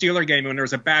watching a Steeler game when there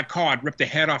was a bad call, I'd rip the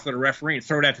head off of the referee and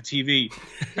throw it at the TV.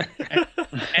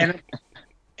 and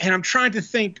I'm trying to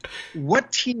think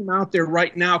what team out there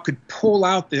right now could pull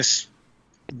out this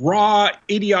raw,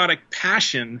 idiotic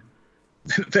passion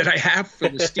that I have for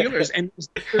the Steelers, and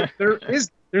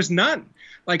there's none.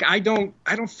 Like, I don't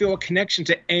feel a connection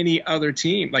to any other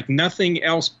team. Like, nothing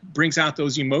else brings out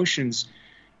those emotions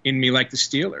in me like the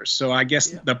Steelers. So I guess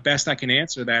the best I can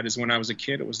answer that is when I was a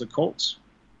kid, it was the Colts.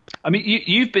 I mean,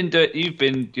 you've been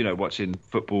watching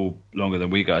football longer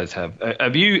than we guys have.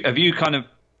 Have you kind of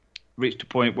reached a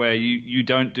point where you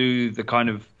don't do the kind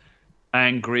of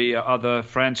angry at other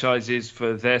franchises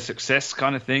for their success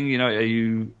kind of thing? Are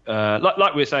you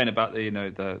like we were saying about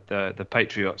the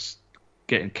Patriots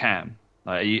getting Cam?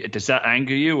 Does that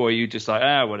anger you, or are you just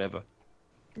like whatever?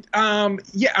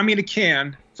 Yeah, I mean, it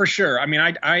can for sure. I mean,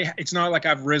 I it's not like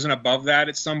I've risen above that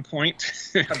at some point.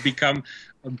 I've become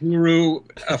a guru,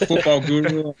 a football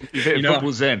guru. You've hit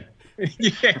football zen.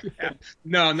 Yeah,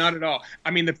 no, not at all.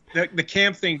 I mean, the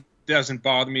Cam thing doesn't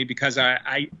bother me because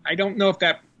I don't know if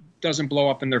that doesn't blow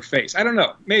up in their face. I don't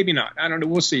know. Maybe not. I don't know.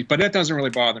 We'll see. But that doesn't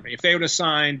really bother me. If they would have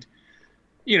signed,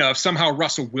 if somehow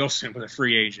Russell Wilson was a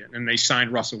free agent and they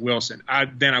signed Russell Wilson,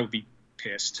 then I would be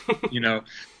pissed,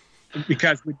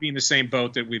 because we'd be in the same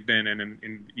boat that we've been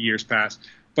in years past.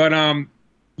 But, no,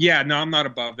 I'm not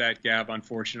above that, Gab,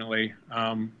 unfortunately.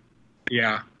 I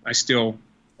still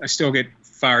get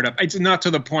fired up. It's not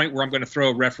to the point where I'm going to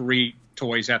throw referee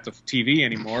toys at the TV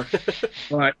anymore,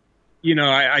 but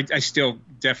I still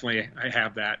definitely I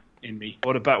have that in me.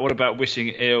 What about wishing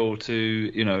ill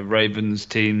to Ravens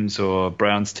teams or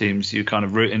Browns teams? You kind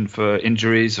of rooting for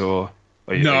injuries, or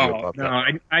no,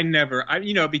 I never.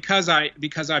 Because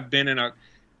I've been in a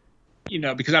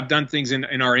because I've done things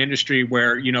in our industry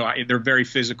where they're very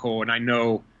physical, and I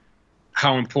know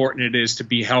how important it is to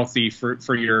be healthy for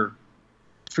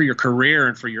your career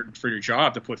and for your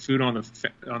job, to put food on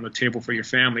the table for your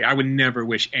family. I would never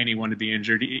wish anyone to be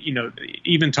injured.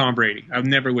 Even Tom Brady. I would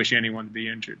never wish anyone to be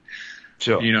injured.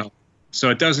 Sure. So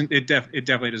it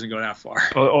definitely doesn't go that far.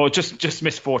 Or just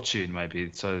misfortune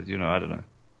maybe. So I don't know.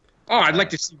 Oh, I'd like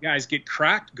to see guys get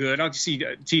cracked good. I'd like to see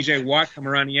T.J. Watt come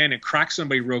around the end and crack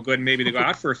somebody real good, and maybe they go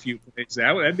out for a few days.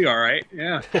 That'd be all right.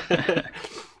 Yeah.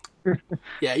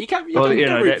 Yeah, you can't.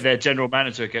 Their general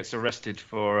manager gets arrested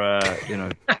for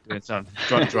doing some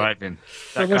drunk driving.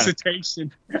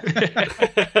 Solicitation.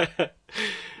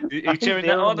 You cheering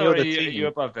that on, or are you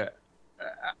above that?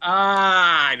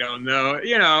 I don't know.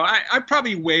 I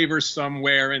probably waver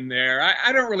somewhere in there.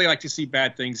 I don't really like to see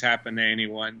bad things happen to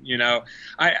anyone.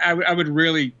 I would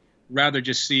really rather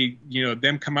just see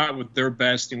them come out with their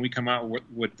best, and we come out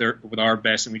with our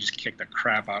best, and we just kick the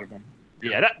crap out of them.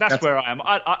 Yeah, that's where I am.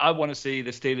 I want to see the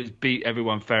Steelers beat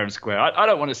everyone fair and square. I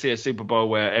don't want to see a Super Bowl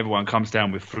where everyone comes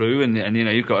down with flu and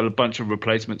you've got a bunch of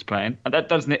replacements playing. And that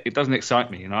doesn't excite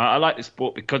me. I like the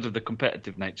sport because of the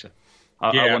competitive nature.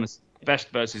 I want to see the best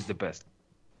versus the best.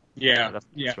 Yeah, that's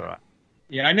right.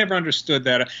 Yeah, I never understood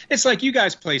that. It's like you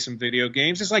guys play some video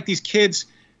games. It's like these kids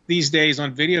these days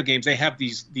on video games, they have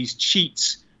these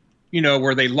cheats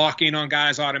where they lock in on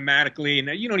guys automatically, and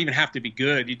you don't even have to be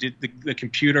good. You did the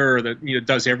computer or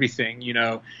does everything.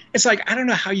 It's like, I don't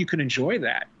know how you could enjoy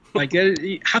that. Like,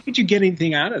 how could you get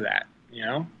anything out of that?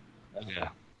 Yeah,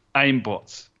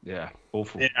 aimbots. Yeah,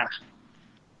 awful. Yeah.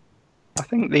 I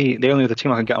think the only other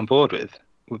team I can get on board with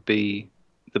would be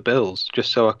the Bills,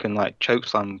 just so I can like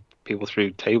chokeslam people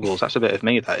through tables. That's a bit of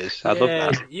me. That is. I love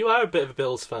that. You are a bit of a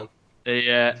Bills fan.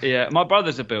 Yeah. My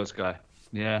brother's a Bills guy.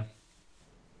 Yeah.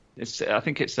 I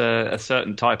think it's a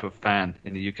certain type of fan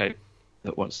in the UK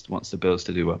that wants the Bills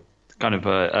to do well. It's kind of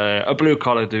a blue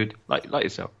collar dude like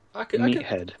yourself.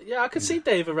 Meathead. I could see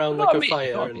Dave around like a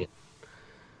fire and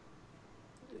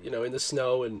in the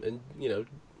snow and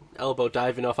elbow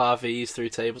diving off RVs through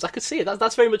tables. I could see it.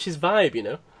 That's very much his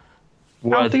vibe.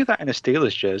 I'll do that in a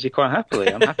Steelers jersey quite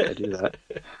happily. I'm happy to do that.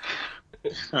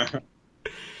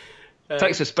 It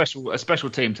takes a special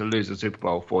team to lose the Super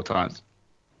Bowl 4 times.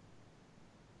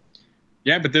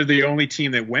 Yeah, but they're the only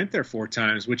team that went there 4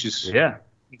 times, which is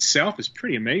itself is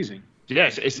pretty amazing. Yeah,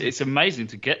 it's amazing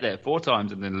to get there 4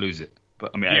 times and then lose it.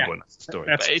 But I mean, everyone knows the story.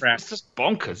 That's it's just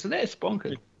bonkers, isn't it? It's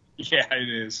bonkers. Yeah, it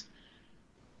is.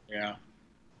 Yeah.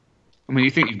 I mean,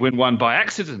 you think you'd win one by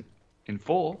accident in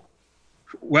 4?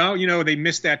 Well, they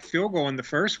missed that field goal in the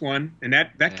first one, and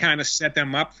that kind of set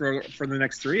them up for the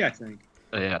next 3, I think.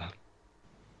 Yeah.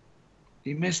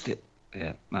 He missed it.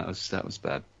 Yeah, that was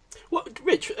bad. Well,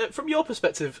 Rich, from your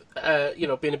perspective,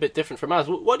 being a bit different from ours,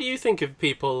 what do you think of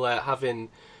people having,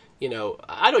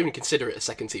 I don't even consider it a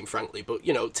second team, frankly, but,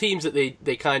 teams that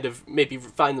they kind of maybe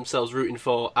find themselves rooting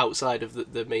for outside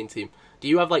of the main team? Do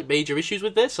you have, like, major issues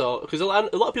with this? Or because a lot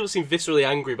of people seem viscerally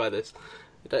angry by this.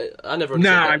 I never understood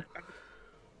that.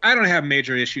 I don't have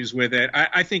major issues with it.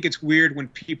 I think it's weird when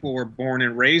people were born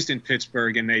and raised in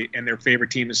Pittsburgh and their favorite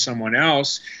team is someone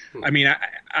else. I mean,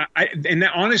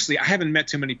 honestly, I haven't met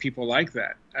too many people like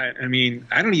that. I mean,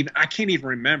 I can't even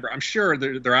remember. I'm sure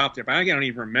they're out there, but I don't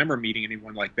even remember meeting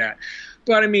anyone like that.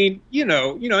 But I mean,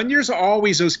 and there's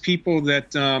always those people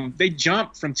that they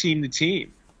jump from team to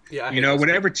team. Yeah,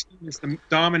 whatever team is the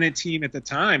dominant team at the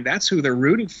time, that's who they're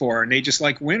rooting for, and they just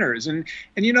like winners. And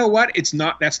you know what?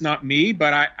 That's not me,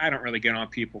 but I don't really get on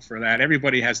people for that.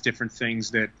 Everybody has different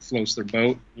things that floats their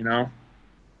boat,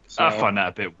 So, I find that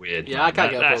a bit weird. Yeah, man. I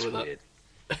can't get on board with that.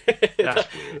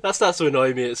 That's weird. That starts to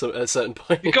annoy me at a certain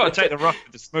point. You've got to take the rough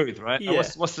with the smooth, right? Yeah.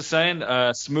 What's the saying?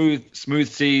 Smooth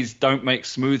seas don't make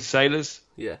smooth sailors.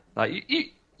 Yeah. Like you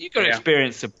got to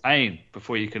experience the pain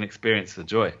before you can experience the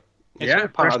joy. It's all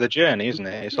part of the journey, isn't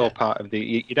it? It's all part of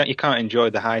the. You can't enjoy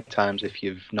the high times if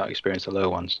you've not experienced the low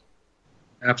ones.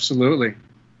 Absolutely.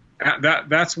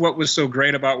 That's what was so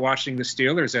great about watching the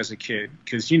Steelers as a kid,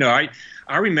 because I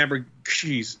remember,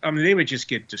 they would just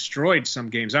get destroyed some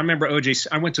games. I remember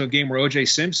I went to a game where O.J.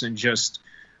 Simpson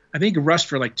I think rushed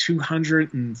for like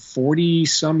 240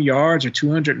 some yards or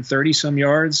 230 some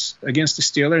yards against the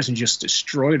Steelers and just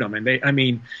destroyed them.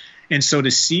 And so to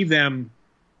see them,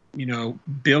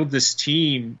 build this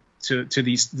team to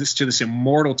this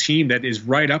immortal team that is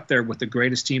right up there with the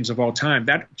greatest teams of all time.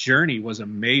 That journey was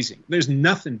amazing. There's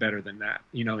nothing better than that,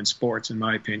 in sports, in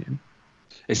my opinion.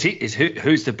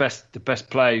 Who's the best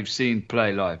player you've seen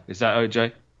play live? Is that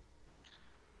OJ?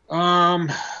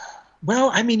 Well,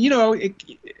 I mean, you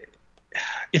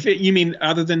mean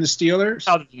other than the Steelers?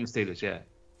 Other than the Steelers, yeah.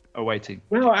 Away team.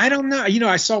 Well, I don't know.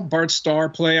 I saw Bart Starr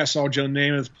play. I saw Joe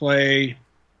Namath play.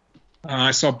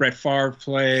 I saw Brett Favre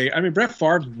play. I mean, Brett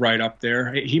Favre's right up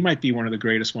there. He might be one of the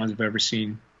greatest ones I've ever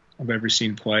seen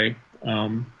play.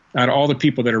 Out of all the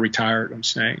people that are retired, I'm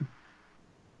saying.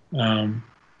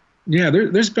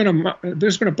 There's been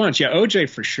a bunch. Yeah, OJ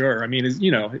for sure. I mean,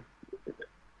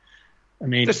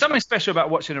 there's something special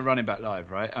about watching a running back live,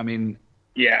 right? I mean,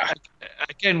 yeah.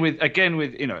 Again with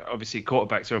obviously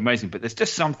quarterbacks are amazing, but there's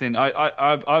just something.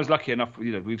 I was lucky enough.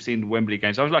 We've seen Wembley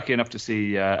games. I was lucky enough to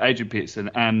see Adrian Peterson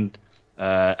and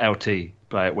LT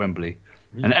play at Wembley.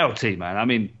 Mm-hmm. And LT, man, I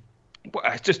mean,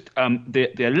 it's just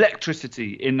the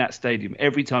electricity in that stadium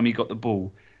every time he got the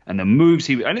ball and the moves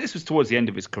I know this was towards the end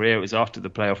of his career. It was after the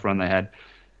playoff run they had.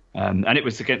 And it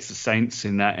was against the Saints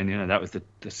in that, and that was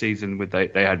the season where they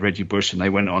had Reggie Bush and they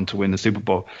went on to win the Super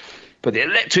Bowl. But the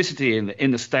electricity in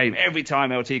the stadium every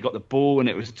time LT got the ball, and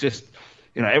it was just,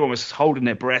 everyone was holding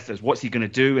their breath as what's he going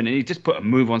to do, and he just put a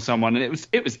move on someone, and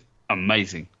it was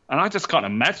amazing. And I just can't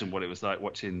imagine what it was like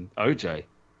watching OJ.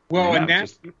 Well,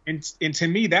 and to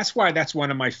me, that's why that's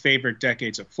one of my favorite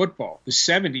decades of football. The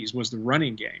 70s was the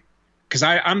running game. Because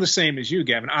I'm the same as you,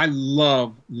 Gavin. I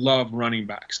love running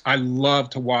backs. I love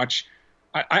to watch.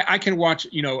 I can watch,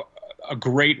 a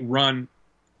great run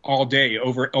all day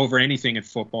over anything in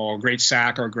football, a great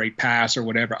sack or a great pass or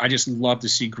whatever. I just love to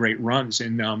see great runs.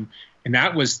 And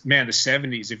that was, man, the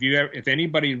 70s. If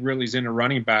anybody really is into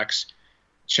running backs,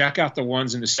 check out the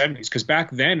ones in the 70s. Because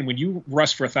back then, when you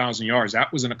rushed for 1,000 yards,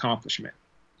 that was an accomplishment.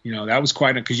 That was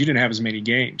quite, because you didn't have as many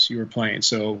games you were playing.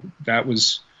 So that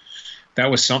was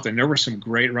something. There were some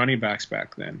great running backs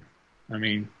back then. I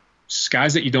mean,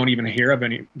 guys that you don't even hear of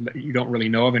you don't really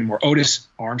know of anymore. Otis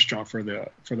Armstrong for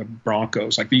the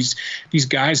Broncos, like these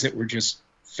guys that were just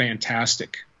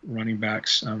fantastic running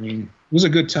backs. I mean, it was a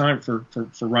good time for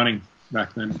running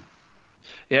back then.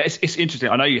 Yeah, it's interesting.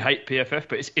 I know you hate PFF,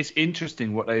 but it's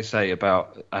interesting what they say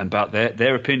about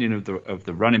their opinion of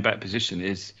the running back position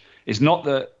is not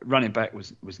that running back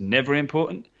was never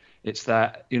important. It's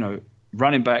that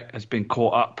running back has been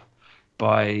caught up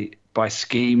by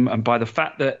scheme and by the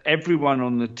fact that everyone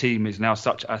on the team is now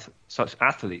such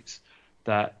athletes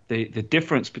that the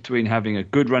difference between having a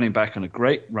good running back and a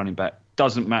great running back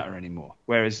doesn't matter anymore.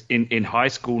 Whereas in high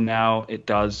school now it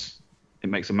does. It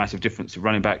makes a massive difference. The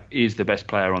running back is the best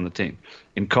player on the team.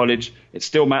 In college, it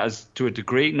still matters to a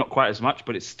degree, not quite as much,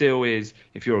 but it still is.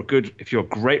 If you're a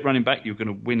great running back, you're going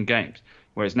to win games.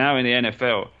 Whereas now in the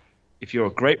NFL, if you're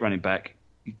a great running back,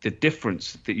 the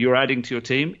difference that you're adding to your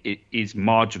team is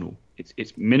marginal.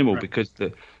 It's minimal, right, because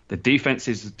the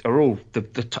defenses are all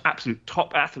the absolute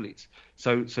top athletes.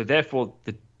 So therefore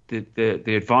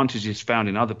the advantage is found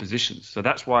in other positions. So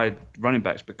that's why running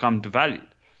backs become devalued.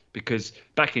 Because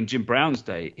back in Jim Brown's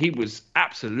day, he was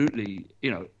absolutely,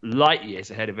 light years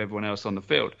ahead of everyone else on the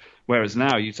field. Whereas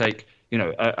now you take,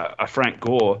 a Frank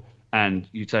Gore and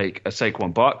you take a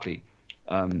Saquon Barkley,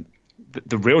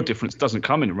 the real difference doesn't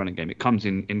come in the running game. It comes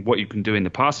in what you can do in the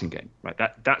passing game, right?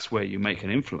 That's where you make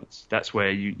an influence. That's where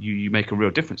you make a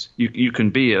real difference. You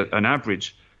can be an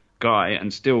average guy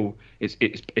and still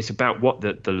it's about what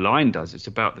the line does. It's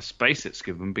about the space it's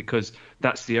given, because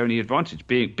that's the only advantage.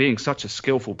 Being such a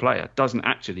skillful player doesn't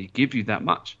actually give you that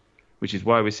much, which is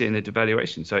why we're seeing the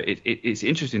devaluation. So it's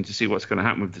interesting to see what's going to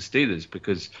happen with the Steelers,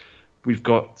 because we've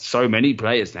got so many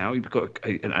players now. We've got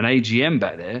an AGM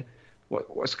back there.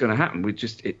 What's going to happen?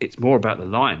 It's more about the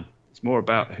line. It's more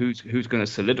about who's going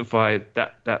to solidify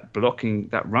that blocking,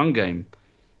 that run game.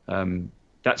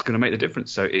 That's going to make the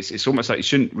difference. So it's almost like you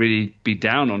shouldn't really be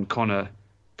down on Connor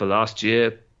for last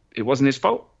year. It wasn't his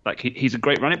fault. Like he's a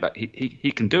great running back.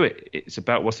 He can do it. It's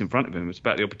about what's in front of him. It's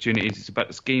about the opportunities. It's about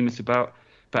the scheme. It's about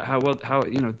how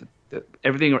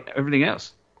everything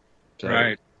else. So,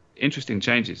 right. Interesting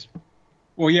changes.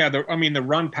 Well, yeah. The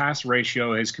run pass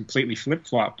ratio has completely flip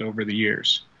flopped over the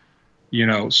years.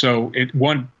 So at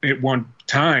one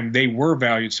time they were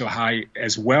valued so high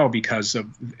as well because of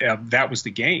that was the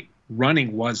game.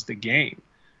 Running was the game,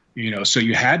 so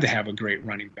you had to have a great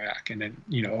running back. And then,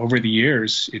 over the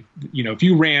years, if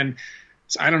you ran,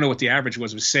 I don't know what the average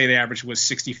was, but say the average was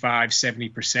 65,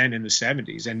 70% in the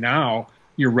 70s. And now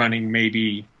you're running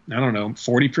maybe, 40%,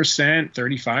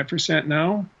 35%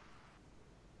 now,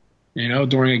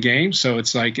 during a game. So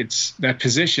it's like that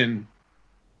position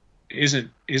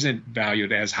isn't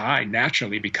valued as high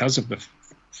naturally because of the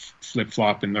flip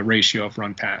flop in the ratio of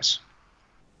run pass.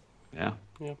 Yeah.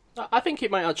 Yeah, I think it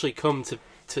might actually come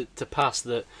to pass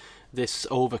that this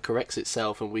overcorrects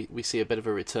itself and we see a bit of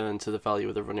a return to the value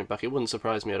of the running back. It wouldn't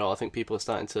surprise me at all. I think people are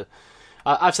starting to...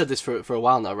 I've said this for a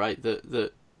while now, right?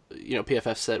 That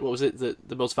PFF said, what was it?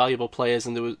 The most valuable players,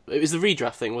 and it was the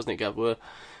redraft thing, wasn't it, Gav? Where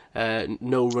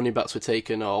no running backs were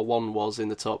taken, or one was in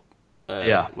the top,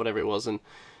 whatever it was, and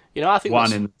I think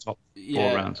one in the top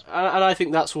 4 rounds, and I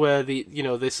think that's where the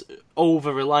this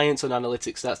over reliance on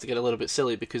analytics starts to get a little bit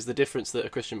silly, because the difference that a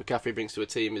Christian McCaffrey brings to a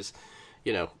team is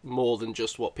more than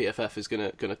just what PFF is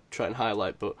gonna try and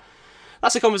highlight. But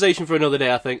that's a conversation for another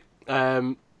day, I think.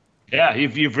 Yeah,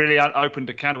 you've really opened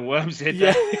a can of worms here.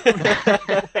 Yeah.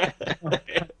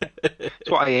 It's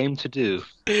what I aim to do.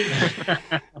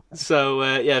 So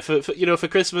for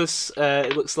Christmas,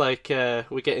 it looks like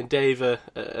we're getting Dave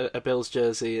a Bills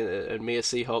jersey and me a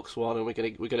Seahawks one, and we're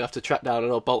gonna have to track down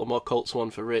an old Baltimore Colts one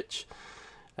for Rich.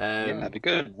 Yeah, that'd be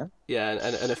good. Huh? Yeah,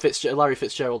 and a Larry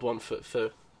Fitzgerald one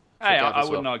for Hey, I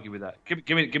wouldn't argue with that.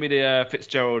 Give me the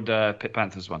Fitzgerald Pitt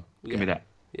Panthers one. Give me that.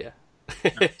 Yeah.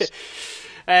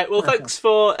 Well, thanks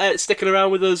for sticking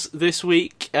around with us this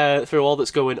week through all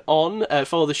that's going on.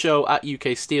 Follow the show at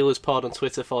UK Steelers Pod on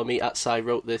Twitter. Follow me at Cy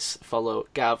Wrote This. Follow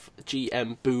Gav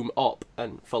GM Boom Op,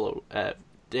 and follow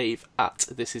Dave at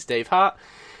This Is Dave Hart.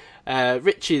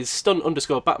 Rich is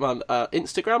Stunt_Batman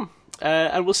Instagram,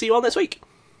 and we'll see you all next week.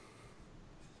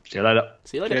 See you later.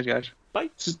 See you later. Cheers, guys. Bye.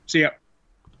 See ya.